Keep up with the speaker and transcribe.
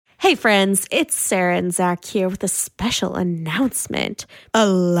Hey friends, it's Sarah and Zach here with a special announcement. A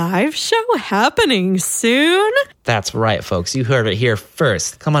live show happening soon? That's right, folks. You heard it here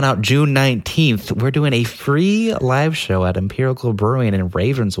first. Coming out June 19th, we're doing a free live show at Empirical Brewing in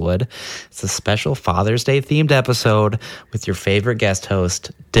Ravenswood. It's a special Father's Day themed episode with your favorite guest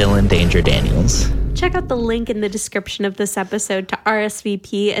host, Dylan Danger Daniels. Check out the link in the description of this episode to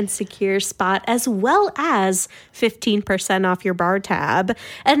RSVP and secure a spot, as well as 15% off your bar tab.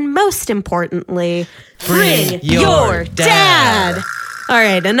 And most importantly, bring your dad! All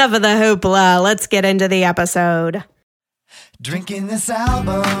right, enough of the hoopla. Let's get into the episode. Drinking this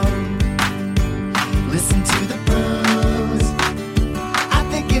album, listen to the brews. I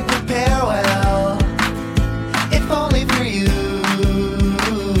think it would pair well, if only for you,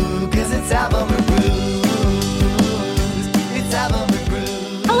 'cause it's album or brews. It's album or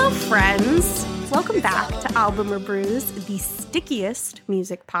brews. Hello, friends. Welcome back to Album or Brews, the stickiest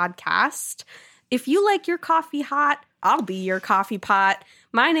music podcast. If you like your coffee hot, I'll be your coffee pot.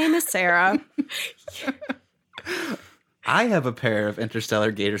 My name is Sarah. I have a pair of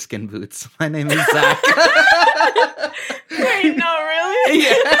interstellar gator skin boots. My name is Zach. Wait, no, really?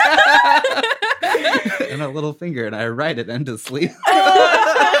 Yeah. And a little finger, and I ride it endlessly.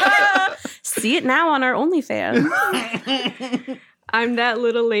 See it now on our OnlyFans. I'm that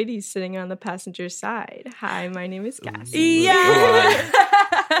little lady sitting on the passenger side. Hi, my name is Kassie. Yeah.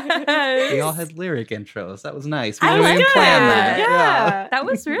 We all had lyric intros. That was nice. We I didn't like even plan that. that. Yeah, that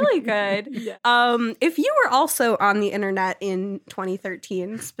was really good. Yeah. If you were also on the internet in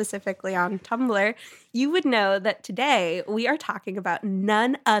 2013, specifically on Tumblr, you would know that today we are talking about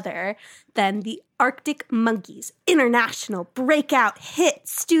none other than the Arctic Monkeys' international breakout hit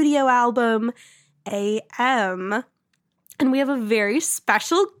studio album, AM. And we have a very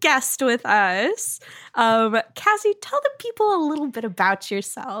special guest with us. Kassie, tell the people a little bit about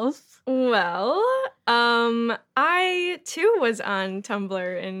yourself. Well, I too was on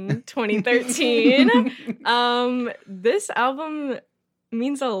Tumblr in 2013. This album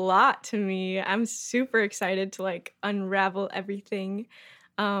means a lot to me. I'm super excited to unravel everything.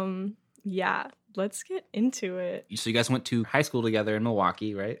 Yeah. Let's get into it. So you guys went to high school together in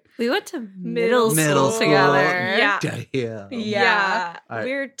Milwaukee, right? We went to middle Middle school school. together. Yeah. Yeah. Yeah. All right.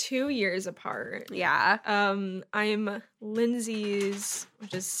 We're 2 years apart. Yeah. I'm Lindsay's,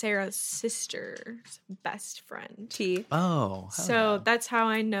 which is Sarah's sister's best friend. T. Oh. So that's how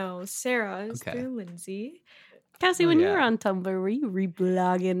I know Sarah is Okay. through Lindsay. Kassie, Oh, when you yeah. were on Tumblr, were you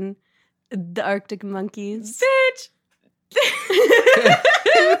reblogging the Arctic Monkeys? Bitch!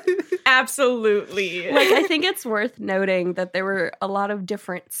 Absolutely. I think it's worth noting that there were a lot of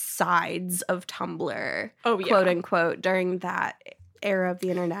different sides of Tumblr, Oh, yeah. quote unquote, during that era of the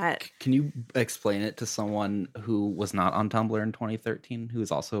internet. Can you explain it to someone who was not on Tumblr in 2013, who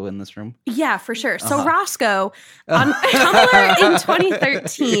is also in this room? Yeah, for sure. So Uh-huh. Roscoe on Tumblr in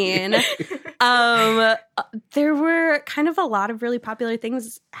 2013, there were kind of a lot of really popular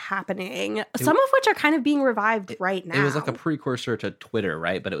things happening, some of which are kind of being revived right now. It was like a precursor to Twitter,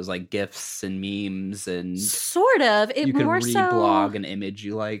 right? But it was like GIFs and memes, and sort of. It you could more reblog so, an image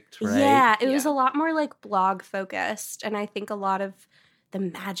you liked, right? Yeah, it was Yeah. a lot more like blog focused, and I think a lot of the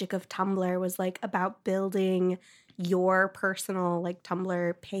magic of Tumblr was about building your personal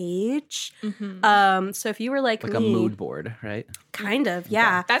Tumblr page. Mhm. So if you were like Like me, a mood board, right? kind of,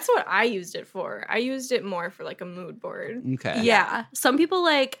 yeah. That's what I used it for. I used it more for a mood board. Okay. Yeah. Some people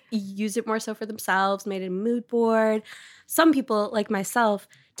use it more so for themselves, made it a mood board. Some people, like myself,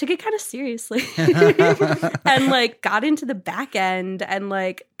 took it kind of seriously and got into the back end and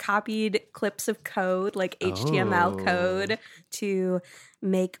copied clips of code, HTML Oh. code, to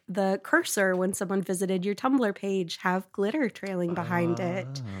make the cursor when someone visited your Tumblr page have glitter trailing behind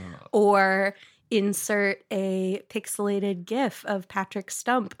it, Oh. or insert a pixelated GIF of Patrick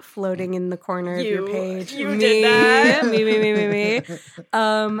Stump floating in the corner of your page. You did that. Me.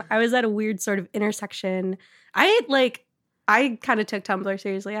 I was at a weird sort of intersection. I kind of took Tumblr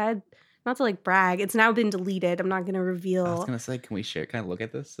seriously. I had, not to brag, it's now been deleted. I'm not going to I was reveal. gonna say, can we share? Can I look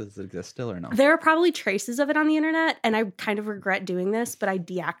at this? Does it exist still or no? There are probably traces of it on the internet, and I kind of regret doing this, but I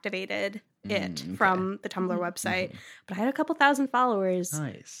deactivated it okay. from the Tumblr website. Mhm. But I had a couple thousand followers,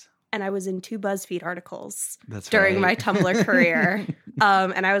 Nice. and I was in 2 BuzzFeed articles That's during my right. Tumblr career.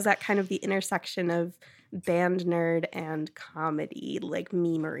 And I was at kind of the intersection of band nerd and comedy,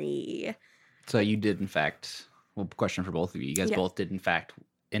 memery. So you did, in fact. Well, question for both of you. You guys Yeah. both did, in fact,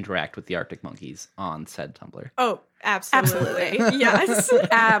 interact with the Arctic Monkeys on said Tumblr. Oh, absolutely. Absolutely. Yes.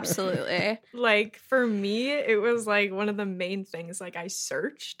 Absolutely. For me, it was one of the main things I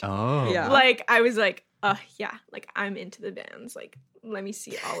searched. Oh. Yeah. I was yeah, like I'm into the bands. Like, let me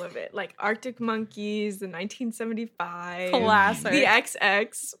see all of it. Like Arctic Monkeys, the 1975, Classic. the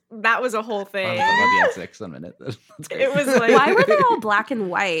XX. That was a whole thing. Let's talk about the XX in a minute. That's great. It was like, Why were they all black and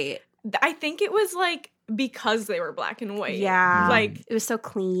white? I think it was like because they were black and white. Yeah. Like It was so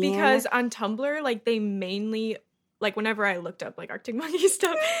clean. because on Tumblr, like they mainly, like whenever I looked up like Arctic Monkey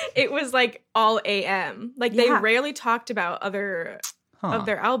stuff, it was like all AM. Like they Yeah. rarely talked about other of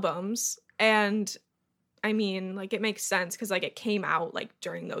their albums. And I mean, like it makes sense because like it came out like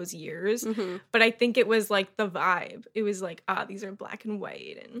during those years. Mhm. But I think it was like the vibe. It was like, these are black and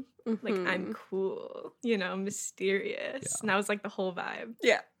white and like Mhm. I'm cool, you know, mysterious. Yeah. And that was like the whole vibe.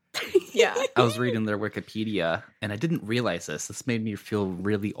 Yeah. Yeah. I was reading their Wikipedia, and I didn't realize this. This made me feel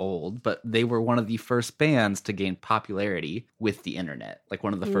really old, but they were one of the first bands to gain popularity with the internet. Like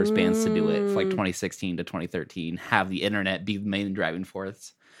one of the first bands to do it, for like 2016 to 2013, have the internet be the main driving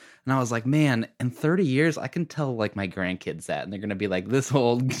force. And I was like, man, in 30 years, I can tell like my grandkids that, and they're gonna be like, this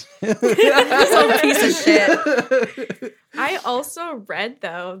old, This old piece of shit. I also read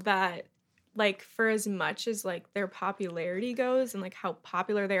though that like for as much as like their popularity goes and like how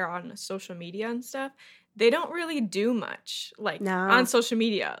popular they are on social media and stuff, they don't really do much like No. on social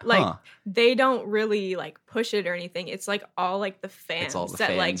media. Like Huh. they don't really like push it or anything. It's like all like the fans It's all the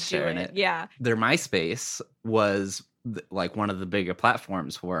that like fans do sharing it. it. Yeah. Their MySpace was like one of the bigger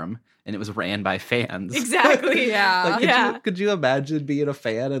platforms for them, and it was ran by fans. Exactly. Yeah. Like, Yeah. could you imagine being a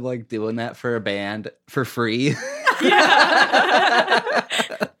fan and like doing that for a band for free? Yeah.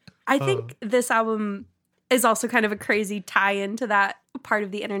 I think this album is also kind of a crazy tie-in to that part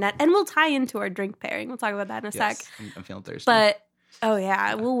of the internet. And we'll tie into our drink pairing. We'll talk about that in a sec. I'm feeling thirsty. But, oh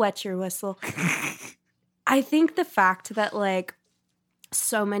yeah, we'll wet your whistle. I think the fact that, like,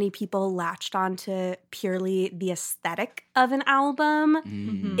 so many people latched onto purely the aesthetic of an album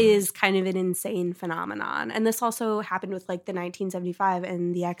Mm. is kind of an insane phenomenon. And this also happened with, like, the 1975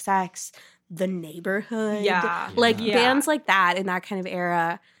 and the XX, The Neighborhood. Yeah. Like, Yeah. bands like that in that kind of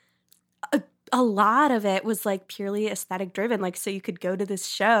era. A lot of it was like purely aesthetic driven. Like, so you could go to this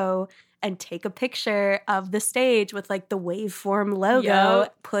show and take a picture of the stage with like the waveform logo,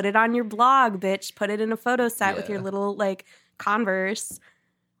 Yup. put it on your blog, bitch, put it in a photo set with your Yeah. little like Converse.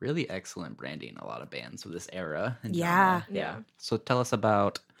 Really excellent branding, a lot of bands of this era. And Yeah. genre. Yeah. So tell us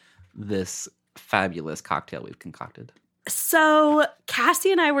about this fabulous cocktail we've concocted. So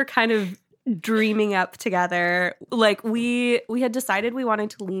Cassie and I were kind of dreaming up together. Like we had decided we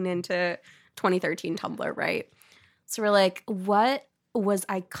wanted to lean into 2013 Tumblr, right? So we're like, what was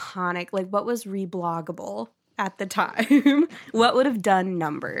iconic? Like, what was rebloggable at the time? What would have done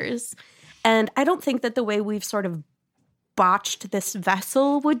numbers? And I don't think that the way we've sort of botched this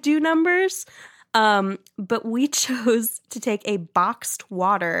vessel would do numbers. But we chose to take a boxed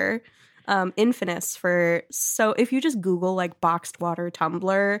water, Infinus for, so if you just Google like boxed water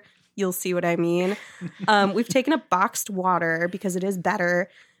Tumblr, you'll see what I mean. We've taken a boxed water because it is better,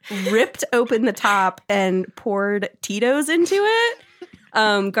 ripped open the top and poured Tito's into it,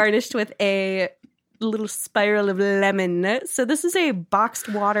 garnished with a little spiral of lemon. So this is a boxed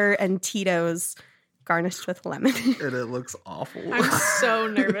water and Tito's garnished with lemon. And it looks awful. I'm so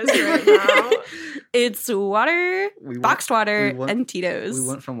nervous right now. It's water, boxed water, we went- and Tito's. We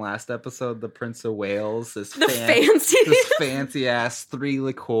went from last episode, the Prince of Wales, the fancy. this fancy ass 3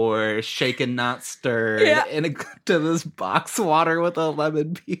 liqueur, shaken not stirred, Yeah. to this box water with a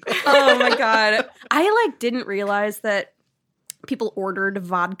lemon peel. Oh my god. I like didn't realize that people ordered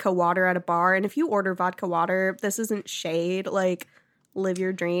vodka water at a bar, and if you order vodka water, this isn't shade, like live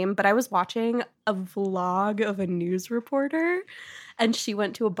your dream. But I was watching a vlog of a news reporter, and she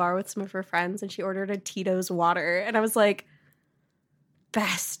went to a bar with some of her friends and she ordered a Tito's water, and I was like,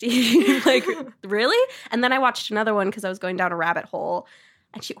 bestie. Like, really? And then I watched another one because I was going down a rabbit hole,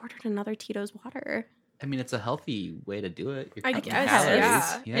 and she ordered another Tito's water. I mean, it's a healthy way to do it. You're I counting guess, calories.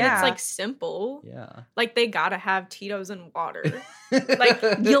 yeah. Yeah. And it's like simple. Yeah. Like they gotta have Tito's and water. Like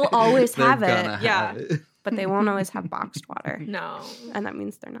You'll always They're have it, gonna Yeah. have it. but they won't always have boxed water. no, And that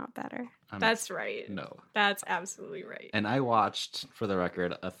means they're not better. that's right. No. That's absolutely right. And I watched, for the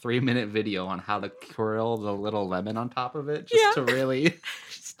record, a 3-minute video on how to curl the little lemon on top of it, just to really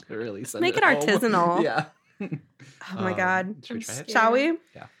send Make it home. artisanal. Yeah. Oh my god. Should we try it? Shall we?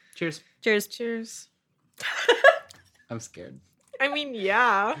 Yeah. Cheers. Cheers. Cheers. I'm scared. I mean,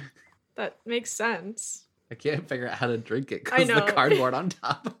 yeah, that makes sense. I can't figure out how to drink it I because the know. cardboard on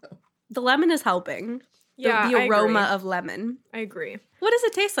top. The lemon is helping. Yeah, The I aroma agree. of lemon. I agree. What does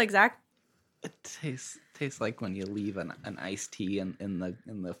it taste like, Zach? It tastes tastes like when you leave an iced tea in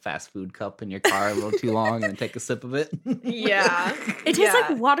the fast food cup in your car a little too long and take a sip of it. Yeah. It tastes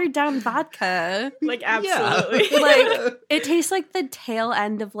like watered down vodka. Like, absolutely. Like, it tastes like the tail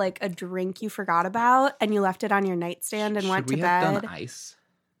end of like a drink you forgot about and you left it on your nightstand and went to Should we have bed. done ice?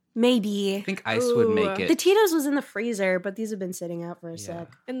 Maybe. I think ice would make it. The Tito's was in the freezer, but these have been sitting out for a sec.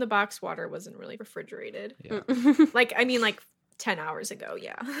 And the box water wasn't really refrigerated. Yeah. Like, I mean, like 10 hours ago,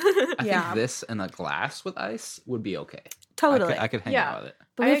 yeah. I Yeah. think this and a glass with ice would be okay. Totally. I could hang Yeah. out with it.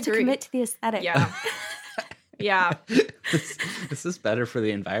 But we I have to agree. commit to the aesthetic. Yeah. Yeah. This is better for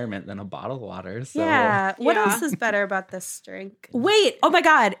the environment than a bottle of water. So. Yeah. What Yeah. else is better about this drink? Wait. Oh my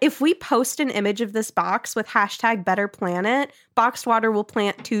God. If we post an image of this box with hashtag Better Planet, Boxed Water will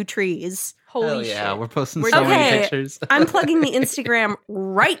plant 2 trees. Holy Hell shit. yeah, we're posting We're so doing many it. pictures. I'm plugging the Instagram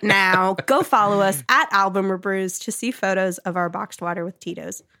right now. Go follow us at Album or Brews to see photos of our boxed water with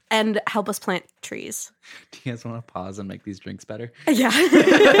Tito's and help us plant trees. Do you guys want to pause and make these drinks better? Yeah.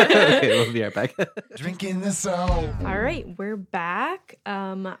 Okay, we'll be right back. Drinking the soul. All right, we're back.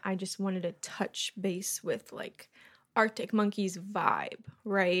 I just wanted to touch base with like Arctic Monkeys vibe,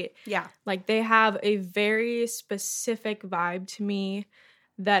 right? Yeah. Like they have a very specific vibe to me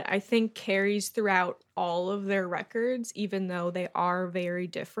that I think carries throughout all of their records, even though they are very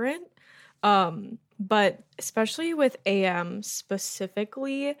different. But especially with AM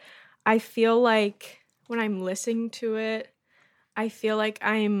specifically, I feel like when I'm listening to it, I feel like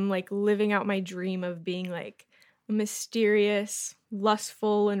I'm like living out my dream of being like a mysterious,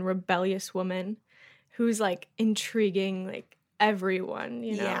 lustful, and rebellious woman who's like intriguing like everyone,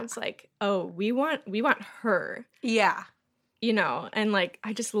 you know? Yeah. It's like, oh, we want her, Yeah. you know? And like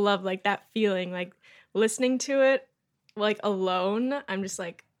I just love like that feeling, like listening to it like alone, I'm just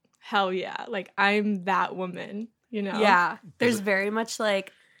like, hell yeah, like I'm that woman, you know? Yeah. There's very much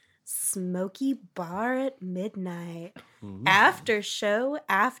like smoky bar at midnight, after show,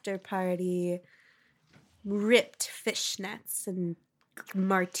 after party, ripped fishnets and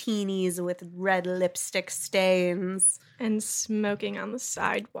martinis with red lipstick stains. And smoking on the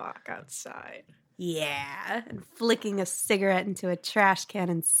sidewalk outside. Yeah. And flicking a cigarette into a trash can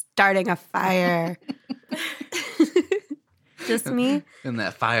and starting a fire. Just me. And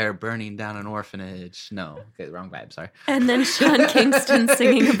that fire burning down an orphanage. No, okay, wrong vibe, sorry. And then Sean Kingston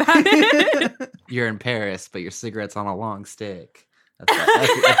singing about it. You're in Paris, but your cigarette's on a long stick.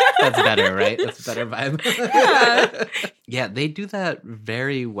 That's better, right? That's a better vibe. Yeah. Yeah, they do that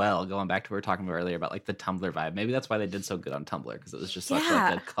very well. Going back to what we were talking about earlier about like the Tumblr vibe. Maybe that's why they did so good on Tumblr, because it was just such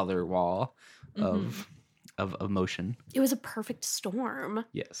Yeah. like a color wall of emotion. It was a perfect storm.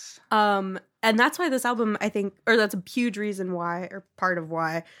 Yes. And that's why this album, I think, or that's a huge reason why, or part of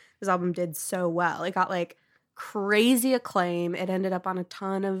why this album did so well. It got like crazy acclaim. It ended up on a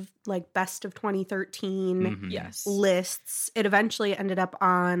ton of like best of 2013 Mhm. Yes. lists. It eventually ended up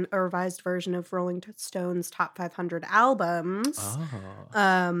on a revised version of Rolling Stone's top 500 albums,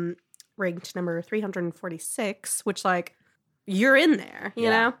 Oh. ranked number 346, which like you're in there, you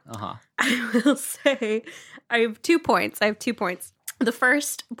know? Uh-huh. I will say I have 2 points. The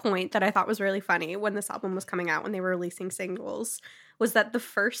first point that I thought was really funny when this album was coming out, when they were releasing singles, was that the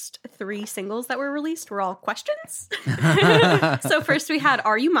first 3 singles that were released were all questions. So first we had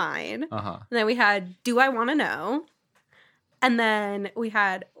Are You Mine? Uh-huh. And then we had Do I Want to Know? And then we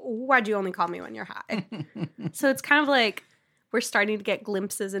had Why'd You Only Call Me When You're High? So it's kind of like we're starting to get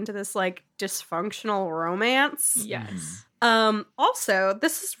glimpses into this like dysfunctional romance. Yes. Also,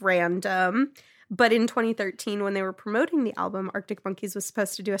 this is random, but in 2013, when they were promoting the album, Arctic Monkeys was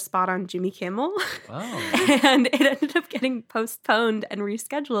supposed to do a spot on Jimmy Kimmel. Oh. And it ended up getting postponed and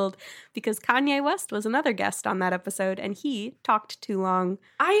rescheduled because Kanye West was another guest on that episode and he talked too long.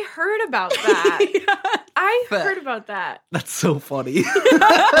 I heard about that. I But- heard about that. That's so funny.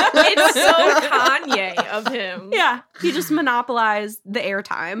 It's so Kanye of him. Yeah, he just monopolized the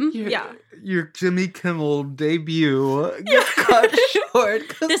airtime. Yeah. Your Jimmy Kimmel debut gets cut short.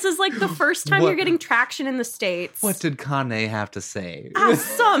 This is like the first time What- you're getting traction in the States. What did Kanye have to say?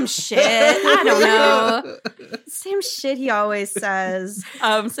 Some shit. I don't know. Same shit he always says.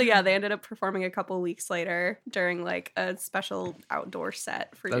 So yeah, they ended up performing a couple weeks later during like a special outdoor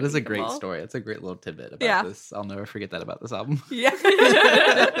set for That Jimmy is a great Kimmel. story. That's a great little tidbit about Yeah. this. I'll never forget that about this album. Yeah.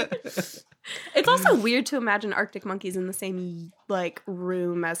 It's also weird to imagine Arctic Monkeys in the same like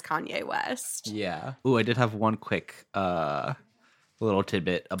room as Kanye West. Yeah. Ooh, I did have one quick little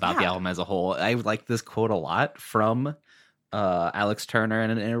tidbit about the Yeah. album as a whole. I like this quote a lot from Alex Turner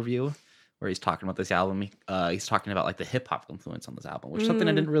in an interview where he's talking about this album. He's talking about like the hip hop influence on this album, which is something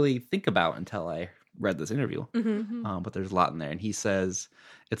I didn't really think about until I read this interview. Mm-hmm. But there's a lot in there. And he says,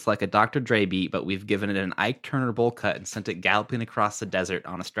 it's like a Dr. Dre beat, but we've given it an Ike Turner bowl cut and sent it galloping across the desert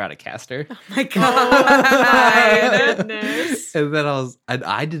on a Stratocaster. Oh my Oh god. my goodness. And then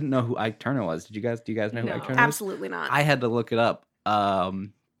I didn't know who Ike Turner was. Do you guys know who No. Ike Turner is? Absolutely not. I had to look it up.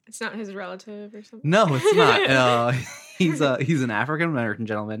 It's not his relative or something? No, it's not. He's an African American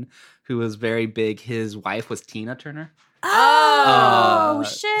gentleman who was very big. His wife was Tina Turner. Oh,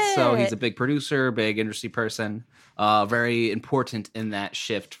 shit. So he's a big producer, big industry person, very important in that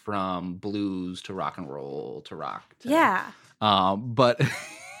shift from blues to rock and roll to rock. Yeah. But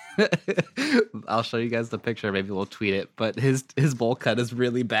I'll show you guys the picture. Maybe we'll tweet it. But his bowl cut is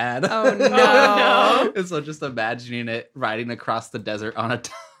really bad. Oh no. no. And so just imagining it riding across the desert on a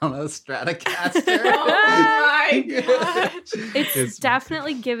Stratocaster. Oh my gosh. It's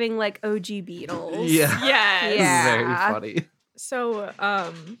definitely giving like OG Beatles. Yeah. Yes. Yeah. Very funny. So,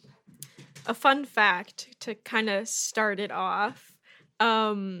 a fun fact to kind of start it off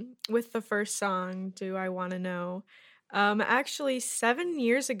with the first song, Do I Want to Know? Actually, 7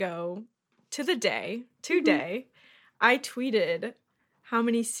 years ago, today, I tweeted, how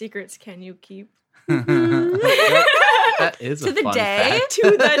many secrets can you keep? That is To a the fun day? fact.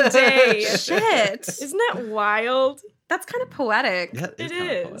 To the day. Shit. Isn't that wild? That's kind of poetic. Yeah, It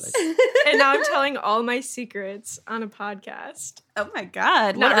kinda is. poetic. And now I'm telling all my secrets on a podcast. Oh my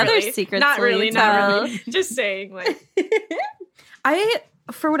god. Not What other really. secrets Not will really, you not tell? really. Just saying, like, I,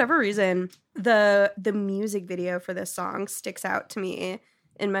 for whatever reason, the music video for this song sticks out to me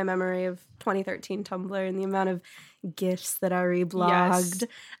in my memory of 2013 Tumblr and the amount of gifs that I reblogged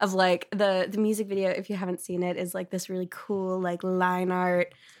of like the music video, if you haven't seen it, is like this really cool like line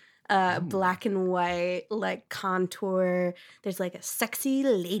art, black and white, like contour. There's like a sexy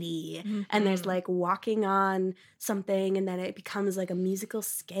lady and there's like walking on something and then it becomes like a musical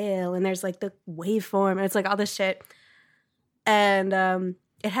scale and there's like the waveform and it's like all this shit. And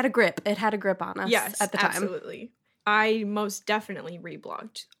it had a grip. It had a grip on us yes, at the time. absolutely. I most definitely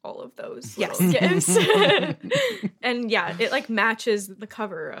reblogged all of those Yes. little gifs. And yeah, it like matches the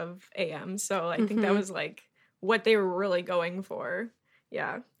cover of AM. So I think that was like what they were really going for.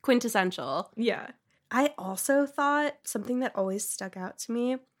 Yeah. Quintessential. Yeah. I also thought something that always stuck out to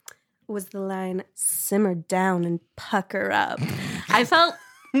me was the line, simmer down and pucker up. I felt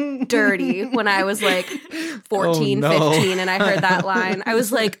dirty when I was like 14, Oh, no. 15, and I heard that line. I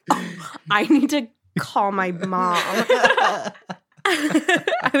was like, oh, I need to call my mom.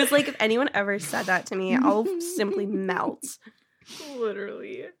 I was like, if anyone ever said that to me, I'll simply melt.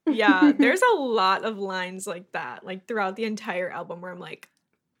 Literally. Yeah. There's a lot of lines like that, like throughout the entire album where I'm like,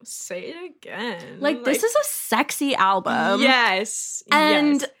 say it again. Like, this is a sexy album. Yes.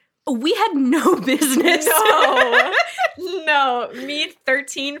 And yes. we had no business. No, me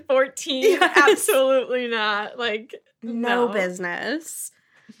 13, 14, Yes. absolutely not. Like, No no. business.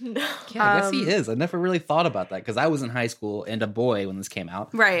 No. Yeah, I guess he is. I never really thought about that because I was in high school and a boy when this came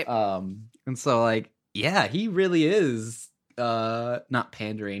out. Right. And so like, yeah, he really is not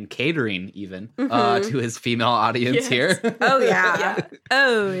pandering, catering even to his female audience Yes. here. Oh, yeah. Yeah.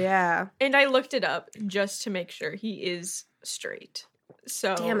 Oh, yeah. And I looked it up just to make sure he is straight.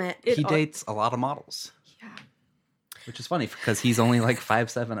 So Damn it. He all- dates a lot of models, Yeah. which is funny because he's only like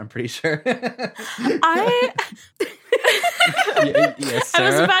 5'7", I'm pretty sure. I Yes, I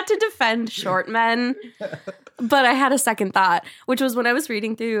was Sarah? about to defend short men, but I had a second thought, which was when I was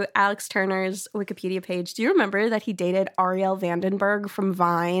reading through Alex Turner's Wikipedia page. Do you remember that he dated Ariel Vandenberg from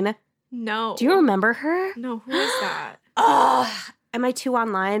Vine? No. Do you remember her? No, who is that? Oh, am I too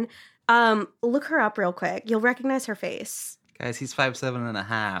online? Look her up real quick. You'll recognize her face. Guys, he's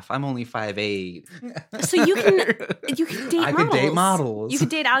 5'7.5". I'm only 5'8". So you can date I models. could date models. You could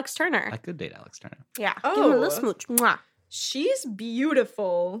date Alex Turner. I could date Alex Turner. Yeah. Give him a little Oh. smooch. Mwah. She's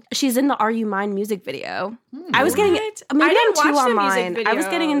beautiful. She's in the Are You Mine music video. I was getting What? maybe I I'm didn't too watch the music online. I was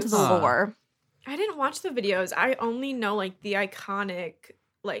getting into the videos. lore. I didn't watch the videos. I only know like the iconic,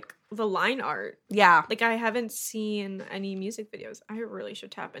 like the line art. Yeah. Like I haven't seen any music videos. I really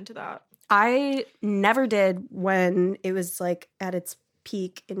should tap into that. I never did when it was like at its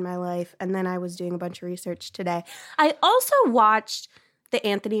peak in my life. And then I was doing a bunch of research today. I also watched the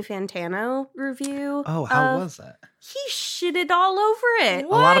Anthony Fantano review. Oh, how was that? He shitted all over it. A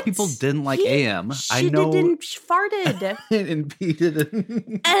lot of What? people didn't like He AM. I shitted know. and farted. Impeded.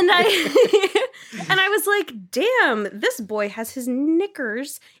 And I and I was like, damn, this boy has his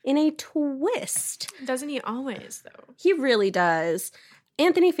knickers in a twist. Doesn't he always though? He really does.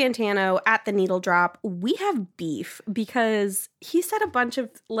 Anthony Fantano at the Needle Drop, we have beef because he said a bunch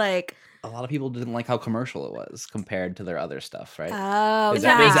of like, A lot of people didn't like how commercial it was compared to their other stuff, right? oh, is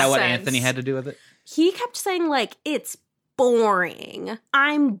yeah. that what sense. Anthony had to do with it? he kept saying, like, it's boring.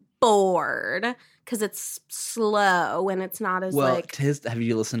 I'm bored. Because it's slow and it's not as, like... have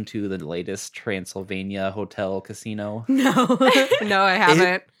you listened to the latest Transylvania Hotel Casino? No. No, I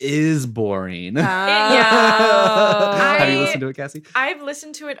haven't. It is boring. Yeah. Have you listened to it, Cassie? I've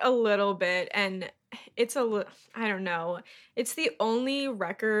listened to it a little bit, and it's I don't know. It's the only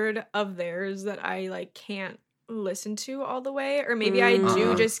record of theirs that I, like, can't listen to all the way, or maybe I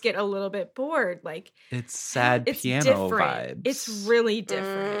do just get a little bit bored. Like, it's sad it's piano different. vibes. It's really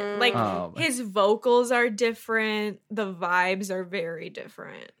different. Like, his vocals are different. The vibes are very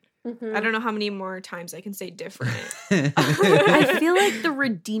different. I don't know how many more times I can say different. I feel like the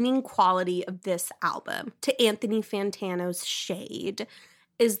redeeming quality of this album, to Anthony Fantano's Shade,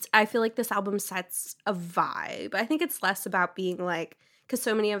 is I feel like this album sets a vibe. I think it's less about being like, because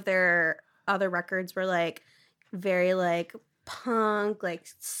so many of their other records were like very like punk, like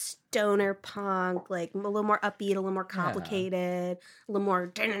stoner punk, like a little more upbeat, a little more complicated, a little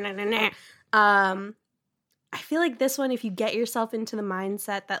more I feel like this one, if you get yourself into the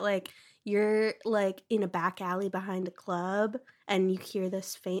mindset that like you're like in a back alley behind a club and you hear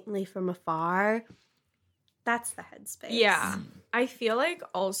this faintly from afar, that's the headspace. Yeah. I feel like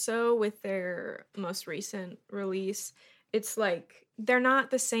also with their most recent release, it's like they're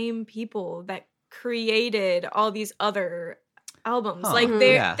not the same people that created all these other albums. Like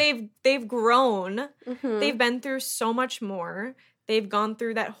they've grown. They've been through so much more. They've gone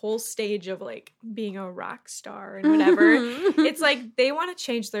through that whole stage of like being a rock star and whatever. It's like they want to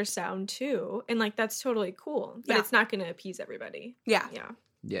change their sound too, and like that's totally cool. But it's not going to appease everybody. Yeah.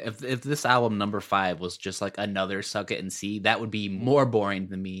 If this album number 5 was just like another Suck It and See, that would be more boring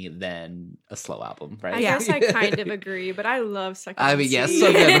to me than a slow album, right? I guess I kind of agree, but I love Suck It and See. Yes,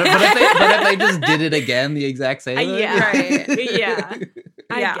 so good. But if they just did it again, the exact same thing? I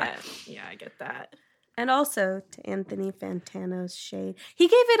get that. And also to Anthony Fantano's Shade, he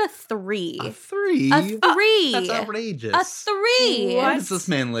gave it a 3. A 3? A 3. That's outrageous. A 3. Where does this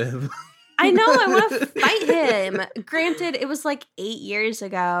man live? I know, I want to fight him. Granted, it was like 8 years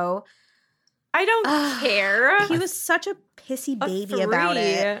ago. I don't care. He was such a pissy baby about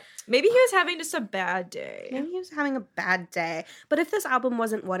it. Maybe he was having just a bad day. Maybe he was having a bad day. But if this album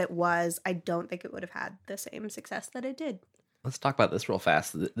wasn't what it was, I don't think it would have had the same success that it did. Let's talk about this real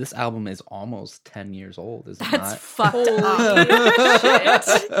fast. This album is almost 10 years old, is it not? That's fucked up. Shit.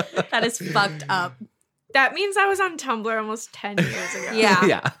 That is fucked up. That means I was on Tumblr almost 10 years ago.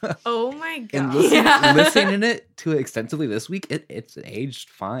 Yeah. Oh my god. And listening it to extensively this week, it's aged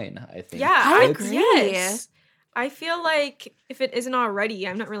fine, I think. Yeah, I agree. Yes. I feel like if it isn't already,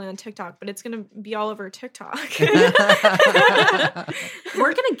 I'm not really on TikTok, but it's going to be all over TikTok. We're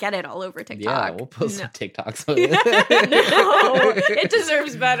going to get it all over TikTok. Yeah, we'll post some TikToks of No, it. it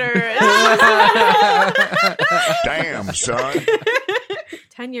deserves better. Damn, son.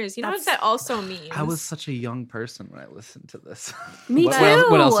 10 years. You know what that also means? I was such a young person when I listened to this. Me too.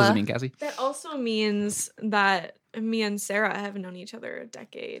 What else does it mean, Cassie? That also means that me and Sarah have known each other a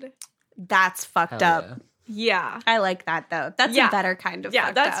decade. That's fucked Hell up. yeah. Yeah. I like that, though. That's a better kind of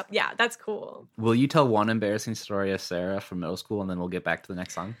fucked up. Yeah, that's cool. Will you tell one embarrassing story of Sarah from middle school, and then we'll get back to the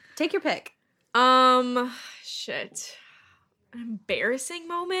next song? Take your pick. Shit. An embarrassing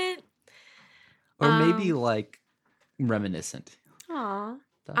moment? Or maybe, like, reminiscent. Aw.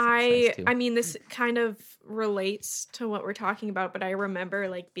 I mean, this kind of relates to what we're talking about, but I remember,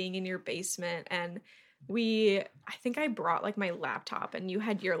 like, being in your basement, and I think I brought like my laptop and you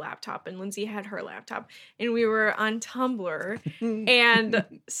had your laptop and Lindsay had her laptop and we were on Tumblr and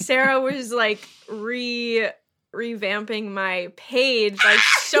Sarah was like revamping my page, like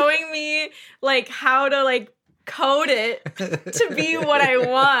showing me like how to like code it to be what I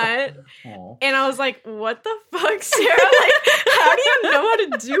want. Aww. And I was like, what the fuck, Sarah? Like, how do you know how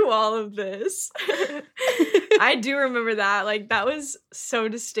to do all of this? I do remember that. Like, that was so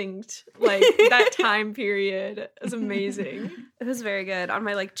distinct. Like, that time period. It was amazing. It was very good on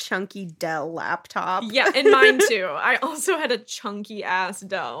my like chunky Dell laptop. Yeah, and mine too. I also had a chunky ass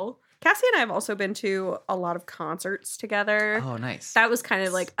Dell. Cassie and I have also been to a lot of concerts together. Oh, nice. That was kind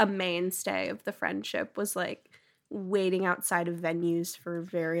of like a mainstay of the friendship, was like waiting outside of venues for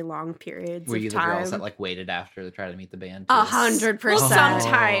very long periods Were you of the time. girls that like waited after to try to meet the band? too? 100%. Well,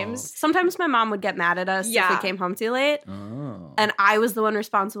 sometimes. Sometimes my mom would get mad at us if we came home too late. Oh. And I was the one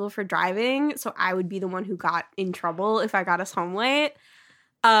responsible for driving, so I would be the one who got in trouble if I got us home late.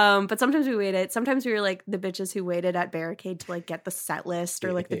 But sometimes we waited. Sometimes we were like the bitches who waited at Barricade to like get the set list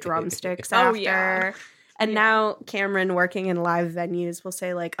or like the drumsticks after. Yeah. And now Cameron, working in live venues, will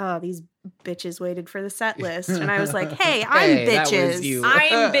say like, "Oh, these bitches waited for the set list," and I was like, "Hey, I'm Hey, that was bitches." you.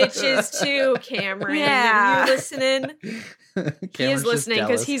 I'm bitches too, Cameron. Yeah. You listening? He is listening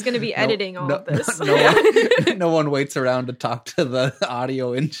because he's going to be editing all of this. No one waits around to talk to the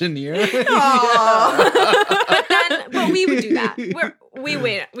audio engineer. But we would do that. We were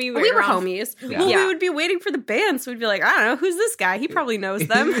We were homies. Yeah. Well, Yeah. we would be waiting for the band, so we'd be like, I don't know, who's this guy? He probably knows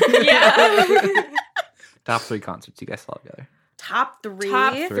them. Yeah. Top 3 concerts you guys saw together. Top 3.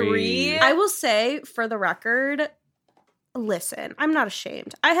 Top Three. 3. I will say, for the record, listen, I'm not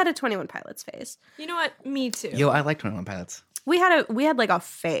ashamed. I had a 21 Pilots phase. You know what? Me too. Yo, I like 21 Pilots. We had like a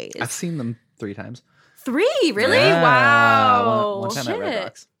phase. I've seen them 3 times. 3, really? Yeah. Wow. One time at Red Shit.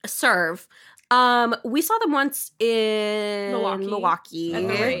 Rocks. Serve. We saw them once in Milwaukee. At the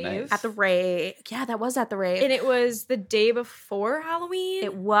Oh, rave. nice. At the rave. Yeah, that was at the rave. And it was the day before Halloween.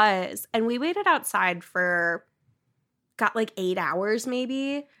 It was. And we waited outside for, got like 8 hours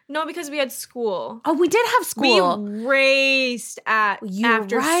maybe. No, because we had school. Oh, we did have school. We raced You're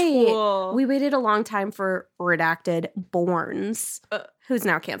after right. school. We waited a long time for Redacted Borns, Uh, who's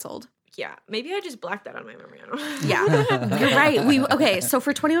now canceled. yeah, maybe I just blacked that on my memory. I don't know. Yeah, you're right. Okay, so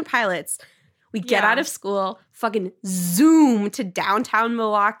for 21 Pilots, we get Yeah. out of school, fucking zoom to downtown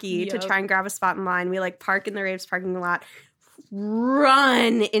Milwaukee to Yup. try and grab a spot in line. We like park in the raves parking lot,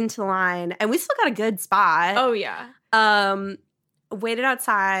 run into line, and we still got a good spot. Oh yeah, Waited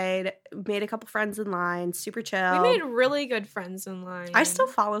outside, made a couple friends in line, super chill. we made really good friends in line. I still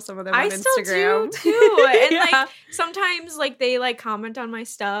follow some of them I on still Instagram. do too, and Yeah. like sometimes like they like comment on my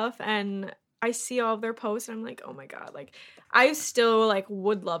stuff, and I see all of their posts, and I'm like, oh my god, like I still like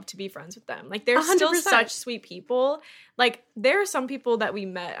would love to be friends with them. Like they're still 100%. such sweet people. Like there are some people that we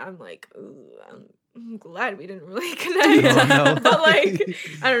met. I'm like, ooh, I'm glad we didn't really connect. Oh, no. But like,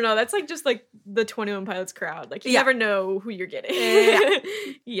 I don't know. That's like just like the 21 Pilots crowd. Like you Yeah. never know who you're getting. Yeah.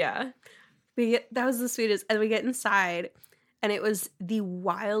 Yeah. That was the sweetest. And we get inside, and it was the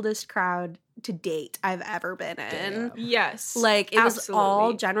wildest crowd to date I've ever been in. Damn. Yes. Like, it was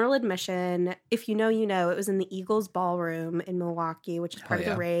all Absolutely. general admission. If you know, you know. It was in the Eagles Ballroom in Milwaukee, which is part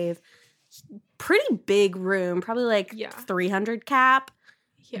Hell of the yeah. rave. Pretty big room, probably like Yeah. 300 cap.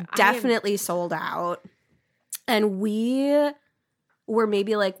 Yeah, Definitely sold out. And we were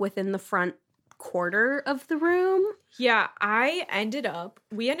maybe like within the front quarter of the room. Yeah,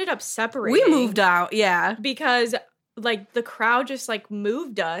 we ended up separating. We moved out, yeah. because like the crowd just like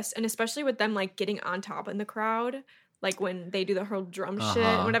moved us, and especially with them like getting on top in the crowd, like when they do the whole drum shit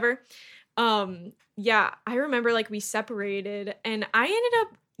and whatever. Yeah, I remember like we separated, and I ended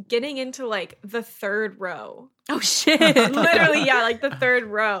up getting into like the 3rd row. Oh, shit. Literally, yeah, like the 3rd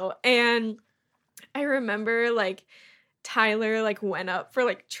row. And I remember like Tyler like went up for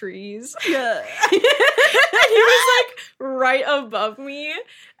like trees. Yeah. And he was like right above me,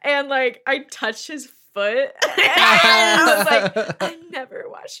 and like I touched his foot, and I was like, I'm never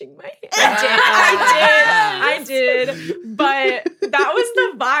washing my hands. I did, but that was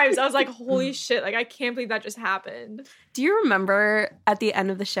the vibes. I was like, holy shit, like I can't believe that just happened. Do you remember at the end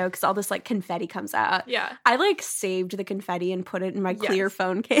of the show, because all this like confetti comes out? Yeah, I like saved the confetti and put it in my Yes. clear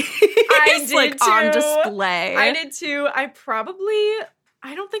phone case. I did like on too. display. I did too.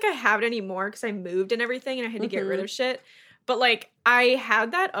 I don't think I have it anymore because I moved and everything, and I had to get rid of shit. But like I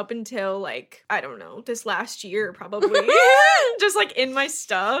had that up until like, I don't know, this last year probably. Just like in my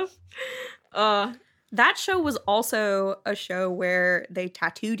stuff. That show was also a show where they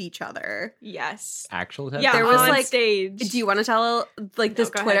tattooed each other. Yes. Actual Yeah, There was, on like- stage. Do you want to tell like this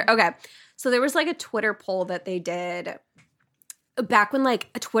go Twitter? ahead. Okay. So there was like a Twitter poll that they did back when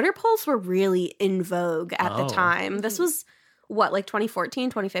like Twitter polls were really in vogue at the Oh. time. This was what, like 2014,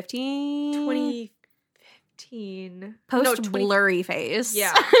 2015? 2015. Post No, 20 blurry face.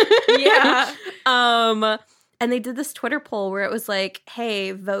 Yeah. Yeah. And they did this Twitter poll where it was like,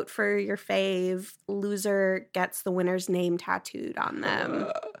 hey, vote for your fave. Loser gets the winner's name tattooed on them.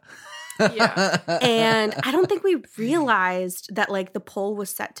 Yeah. And I don't think we realized that like the poll was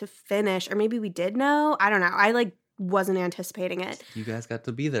set to finish, or maybe we did know. I don't know. I like wasn't anticipating it. You guys got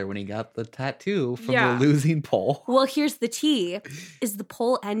to be there when he got the tattoo from Yeah. the losing poll. Well, here's the tea, is the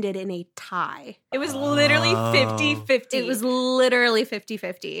poll ended in a tie. It was literally 50-50. It was literally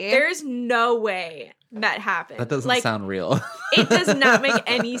 50-50. There's no way that happened. That doesn't like, sound real. It does not make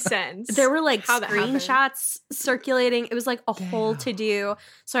any sense. There were like how that happened. screenshots circulating. It was like a whole to-do.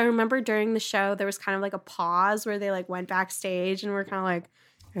 So I remember during the show, there was kind of like a pause where they like went backstage and we're kind of like,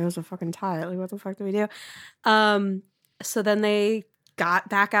 it was a fucking tie. Like, what the fuck do we do? So then they got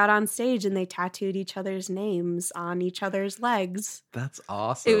back out on stage and they tattooed each other's names on each other's legs. That's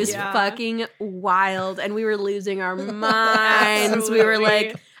awesome. It was Yeah. fucking wild, and we were losing our minds. We were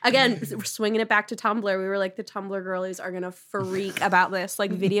like, again, we're swinging it back to Tumblr. We were like, the Tumblr girlies are gonna freak about this.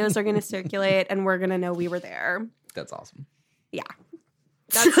 Like, videos are gonna circulate, and we're gonna know we were there. That's awesome. Yeah,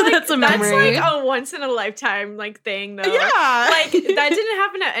 That's like, That's a memory. That's like a once in a lifetime like thing though. Yeah. Like that didn't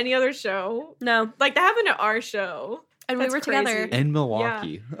happen at any other show. no, Like that happened at our show. and That's we were crazy. together. In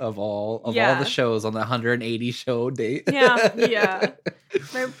Milwaukee, of all Yeah. the shows on the 180 show date. Yeah, Yeah.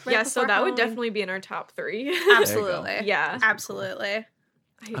 right Yeah, so before that would Halloween. definitely be in our top 3. Absolutely, Yeah. absolutely.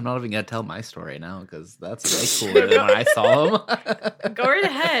 I'm not even gonna tell my story now because that's way cooler than when I saw him. Go right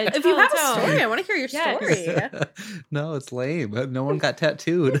ahead. If you have Tell. a story, I want to hear your Yes. story. No, it's lame. No one got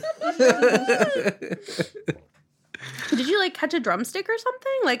tattooed. Did you like catch a drumstick or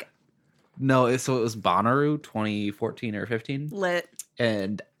something? Like No, so it was Bonnaroo 2014 or 15. lit.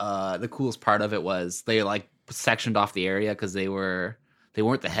 And the coolest part of it was they like sectioned off the area because they weren't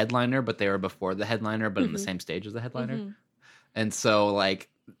the headliner, but they were before the headliner, but in the same stage as the headliner. Mhm. And so like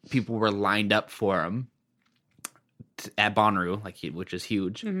people were lined up for him at Bonnaroo, which is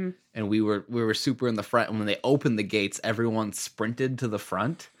huge. Mm-hmm. And we were super in the front. And when they opened the gates, everyone sprinted to the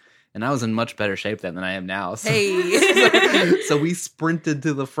front. And I was in much better shape then than I am now. So, Hey. so we sprinted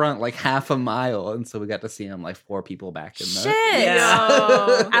to the front like half a mile. And so we got to see him like 4 people back in the Shit.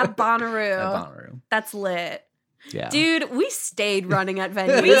 Yeah. At Bonnaroo. at Bonnaroo. That's lit. Yeah. Dude, we stayed running at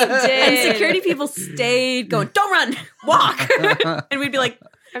venues. We did. And security people stayed going, don't run, walk. And we'd be like,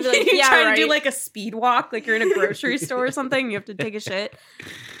 I'd be like, you're yeah, trying right. to do like a speed walk, like you're in a grocery store or something, you have to take a shit.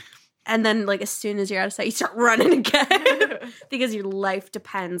 And then like as soon as you're out of sight, you start running again. Because your life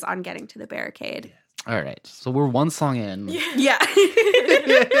depends on getting to the barricade. All right. So we're one song in. Yeah.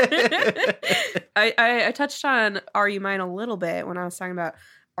 I touched on Are You Mine a little bit when I was talking about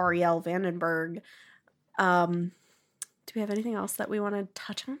Ariel Vandenberg. Do we have anything else that we want to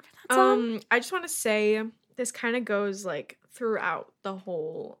touch on for that song? I just want to say this kind of goes like throughout the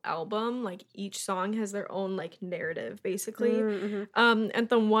whole album. Like each song has their own like narrative basically. Mm-hmm. And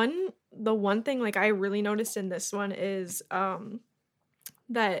the one thing like I really noticed in this one is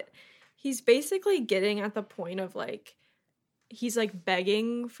that he's basically getting at the point of like he's like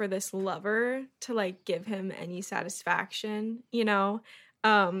begging for this lover to like give him any satisfaction, you know?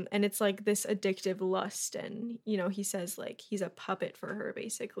 And it's like this addictive lust, and you know, he says like he's a puppet for her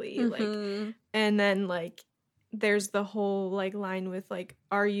basically. Mm-hmm. Like, and then like there's the whole like line with like,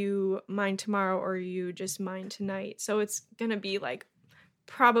 are you mine tomorrow or are you just mine tonight? So it's gonna be like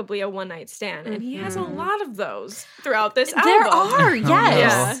probably a one night stand, and he has a lot of those throughout this album. There are, Yeah,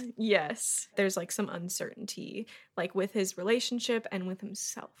 yes. yes. There's like some uncertainty, like with his relationship and with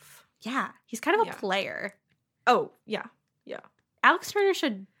himself. Yeah. He's kind of a Yeah. player. Oh, yeah, yeah. Alex Turner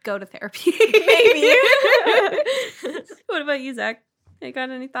should go to therapy. Maybe. What about you, Zach? You got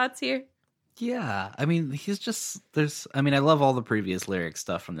any thoughts here? Yeah, I mean, I love all the previous lyric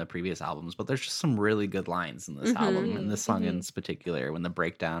stuff from the previous albums, but there's just some really good lines in this album, and this song in particular, when the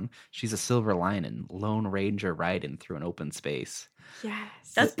breakdown, she's a silver lining, Lone Ranger riding through an open space. Yes.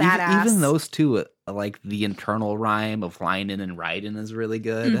 That's Even- badass. Even those two, like the internal rhyme of lining and riding is really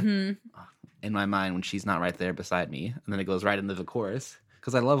good. Mhm. In my mind, when she's not right there beside me, and then it goes right into the chorus.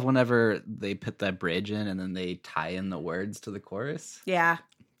 Because I love whenever they put that bridge in and then they tie in the words to the chorus. Yeah.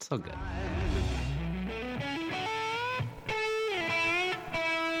 So good.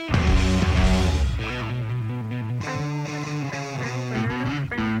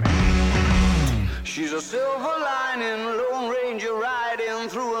 She's a silver lining, Lone Ranger riding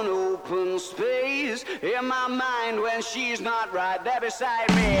through an open space. In my mind, when she's not right there beside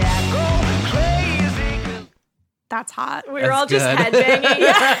me, I go crazy. That's hot. We were all That's just good. headbanging.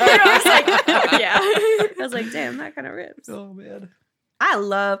 Yeah. We were all just like, yeah. I was like, damn, that kind of rips. Oh, man. I don't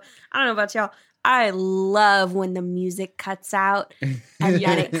know about y'all. I love when the music cuts out and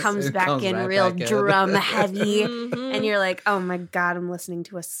then it comes It back comes in right real back in. drum heavy. Mhm. And you're like, oh my God, I'm listening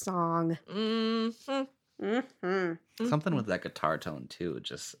to a song. Mhm. Mm-hmm. Something with that guitar tone, too.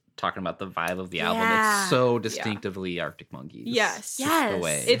 Just talking about the vibe of the album. Yeah. It's so distinctively Arctic Monkeys. Yes. Just Yes. The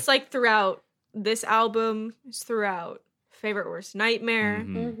way. It's like throughout this album, it's throughout Favorite Worst Nightmare.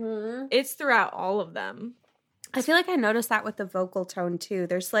 Mhm. Mm-hmm. It's throughout all of them. I feel like I noticed that with the vocal tone too.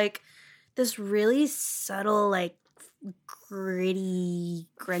 There's like this really subtle, like gritty,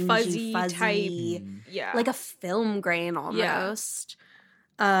 grungy, Fuzzy type. Yeah. like a film grain almost.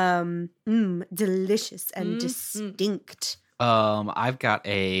 Delicious and distinct. I've got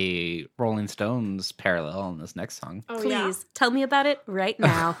a Rolling Stones parallel in this next song. Oh, Please tell me about it right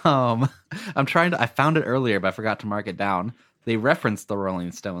now. I found it earlier, but I forgot to mark it down. they referenced the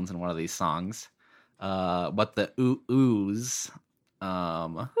Rolling Stones in one of these songs. But the oohs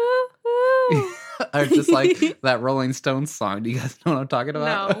are just like that Rolling Stones song. Do you guys know what I'm talking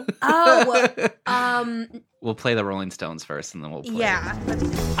about? Oh, We'll play the Rolling Stones first, and then we'll play. yeah.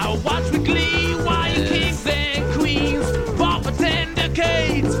 I watch with glee while you kings and queens fought for 10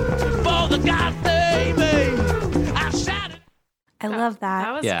 decades for the God they made. I shouted. I love that.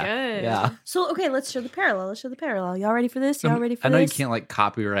 That was Yeah, good. yeah. So, okay, let's show the parallel. Y'all ready for this? Y'all ready for I know this? you can't like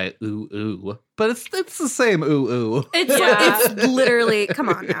copyright ooh, but it's the same ooh. It's, Yeah. it's literally, come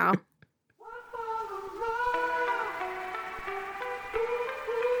on now.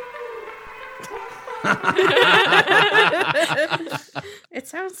 It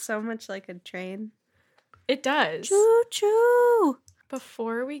sounds so much like a train. It does. Choo choo.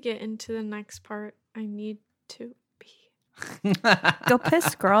 Before we get into the next part, I need to pee. Go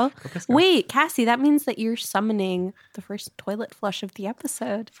piss, girl. piss, girl. Wait, Cassie, that means that you're summoning the first toilet flush of the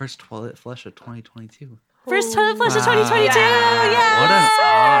episode. First toilet flush of 2022. First toilet flush of 2022. Yes.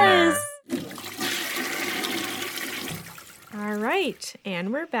 Yes. What an honor. All right,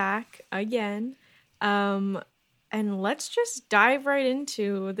 and we're back again. And let's just dive right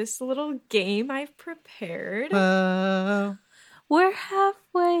into this little game I've prepared. Whoa. We're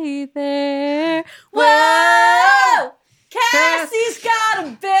halfway there. Whoa! Cassie's got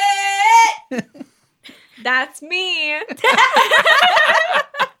a bit. That's me.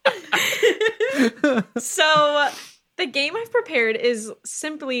 So the game I've prepared is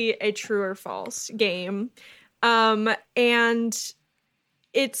simply a true or false game. And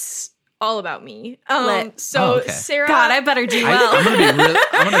it's all about me. Lit. So okay. Sarah, God, I better do well.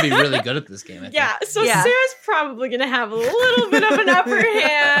 I'm gonna be really good at this game. I think. yeah. So Yeah. Sarah's probably gonna have a little bit of an upper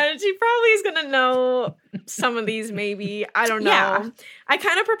hand. She probably is gonna know some of these. Maybe I don't know. Yeah. I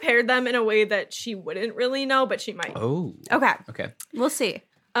kind of prepared them in a way that she wouldn't really know, but she might. Oh. Okay, Okay. we'll see.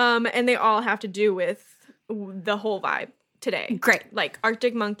 And they all have to do with the whole vibe today. Great. Like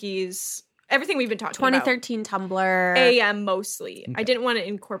Arctic Monkeys, everything we've been talking about. 2013 Tumblr. AM mostly. I didn't want to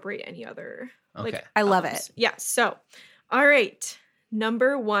incorporate any other. Okay. Like, I love albums. it. Yeah. So, all right.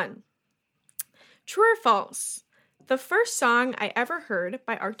 Number 1. True or false? The first song I ever heard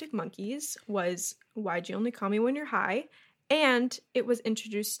by Arctic Monkeys was Why'd You Only Call Me When You're High? And it was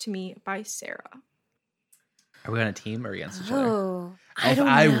introduced to me by Sarah. Are we on a team or against each other? Oh, I If don't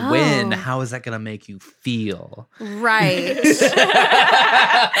I know. win, how is that gonna make you feel? Right.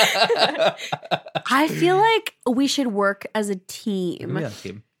 I feel like we should work as a team We on a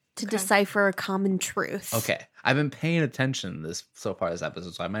team. to decipher a common truth. Okay. I've been paying attention so far this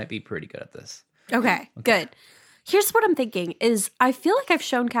episode, so I might be pretty good at this. Okay, good. Here's what I'm thinking is I feel like I've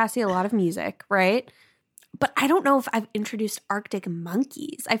shown Cassie a lot of music, right? But I don't know if I've introduced Arctic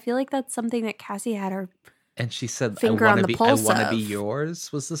Monkeys. I feel like that's something that Cassie had her. And she said, Finger I on wanna the be pulse I wanna be of.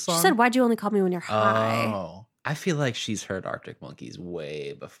 yours was the song. She said, "Why'd you only call me when you're high?" Oh. I feel like she's heard Arctic Monkeys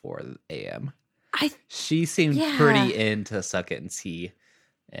way before AM. I She seemed Yeah. pretty into Suck It and See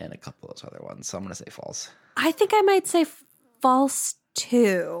and a couple of those other ones. So I'm going to say false. think I might say false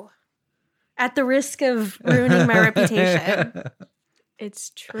too, at the risk of ruining my reputation.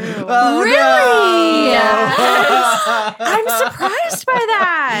 It's true. Oh, Really? no. I'm surprised by